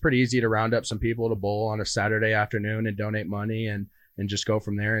 it's pretty easy to round up some people to bowl on a Saturday afternoon and donate money and just go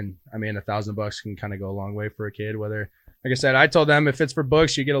from there. And I mean, $1,000 can kind of go a long way for a kid. Whether, like I said, I told them if it's for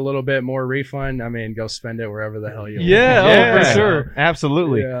books, you get a little bit more refund. I mean, go spend it wherever the hell you want. Yeah, for sure.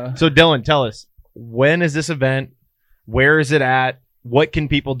 Absolutely. Yeah. So Dylan, tell us, when is this event? Where is it at? What can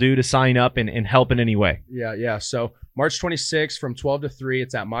people do to sign up and help in any way? Yeah. So March 26th from 12 to 3,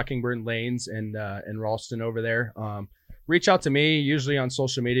 it's at Mockingbird Lanes in Ralston over there. Reach out to me, usually on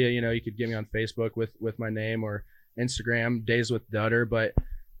social media. You could get me on Facebook with my name, or Instagram, Days with Dutter. But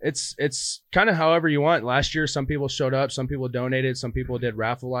it's kind of however you want. Last year, some people showed up, some people donated, some people did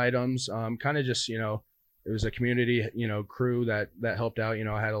raffle items. Kind of just, it was a community, crew that helped out.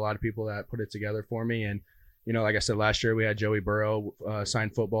 I had a lot of people that put it together for me. And like I said, last year we had Joey Burrow sign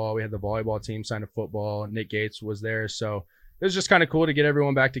football. We had the volleyball team sign a football. Nick Gates was there. So it was just kind of cool to get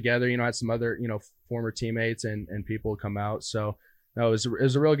everyone back together. I had some other, former teammates and people come out. So no, it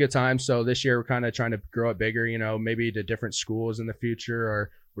was a real good time. So this year we're kind of trying to grow it bigger, maybe to different schools in the future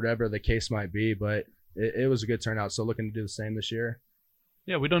or whatever the case might be. But it was a good turnout. So looking to do the same this year.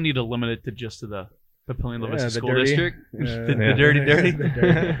 Yeah, we don't need to limit it to just to the Papillion La Vista School dirty, District. The dirty.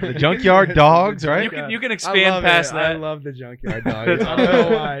 The junkyard dogs, right? You can expand past that. I love the junkyard dogs. I don't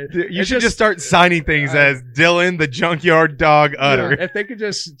know why. You should just start signing things as Dylan the Junkyard Dog Utter. If they could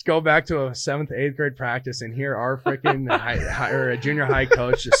just go back to a 7th, 8th grade practice and hear our freaking or a junior high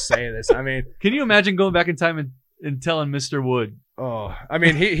coach just say this. I mean, can you imagine going back in time and telling Mr. Wood? Oh, I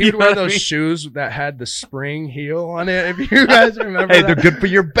mean, he'd wear those shoes that had the spring heel on it. If you guys remember, hey, they're good for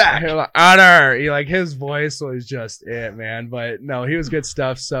your back. Like, Honor, his voice was just it, man. But no, he was good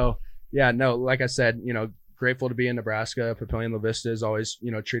stuff. So yeah, no, like I said, grateful to be in Nebraska. Papillion La Vista has always,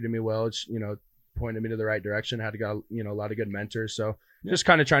 treated me well. It's, pointed me to the right direction. Had got, a lot of good mentors. So just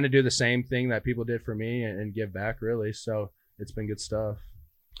kind of trying to do the same thing that people did for me and give back, really. So it's been good stuff.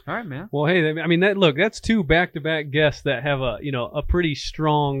 All right, man. Well, hey, I mean, that's 2 back-to-back guests that have a pretty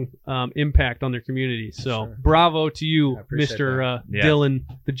strong impact on their community. So Sure. Bravo to you, Mr. Dylan,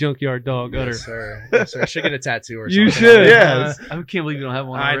 the Junkyard Dog Utter. Yes, sir. Yes, sir. I should get a tattoo or something. You should. Yes. I can't believe you don't have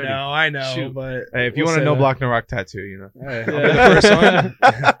one already. I know. Shoot. But Hey, if you want a no block, no rock tattoo, Hey, I'll be the first one.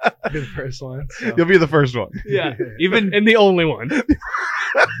 I'll be the first one. So. You'll be the first one. Yeah, and the only one.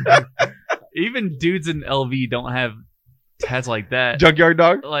 Even dudes in LV don't have Hats like that. Junkyard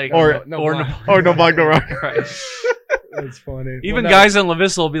Dog? Like Or no or block. Oh, no block, no rock. Right. That's funny. Even Well, no, guys in La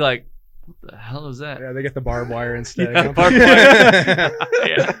Vista will be like, "What the hell is that?" Yeah, they get the barbed wire instead. Yeah, you know? barbed wire.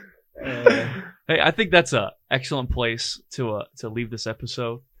 Yeah. Uh, Hey, I think that's a excellent place to leave this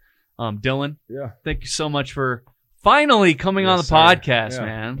episode. Dylan, yeah. thank you so much for finally coming on the Yes, sir. podcast, Yeah.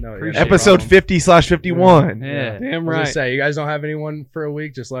 man. No, yeah, Appreciate no it. Episode problem. 50/51. Yeah. Damn I was right. gonna say, you guys don't have anyone for a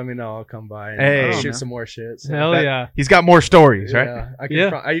week, just let me know. I'll come by and Hey. shoot man. some more shit. So. Hell That- yeah. He's got more stories, right? Yeah, I could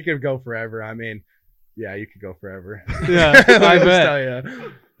Yeah. you could go forever. I mean, yeah, you could go forever. Yeah, Let me I just bet. tell ya.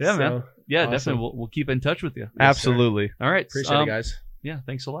 Yeah, So, man. Yeah, awesome. definitely. We'll keep in touch with you. Absolutely. All right. Appreciate it, guys. Yeah,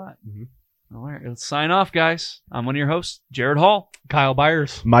 thanks a lot. Mhm. All right, let's sign off, guys. I'm one of your hosts, Jared Hall. Kyle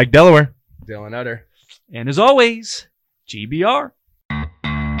Byers. Mike Delaware. Dylan Utter. And as always, GBR.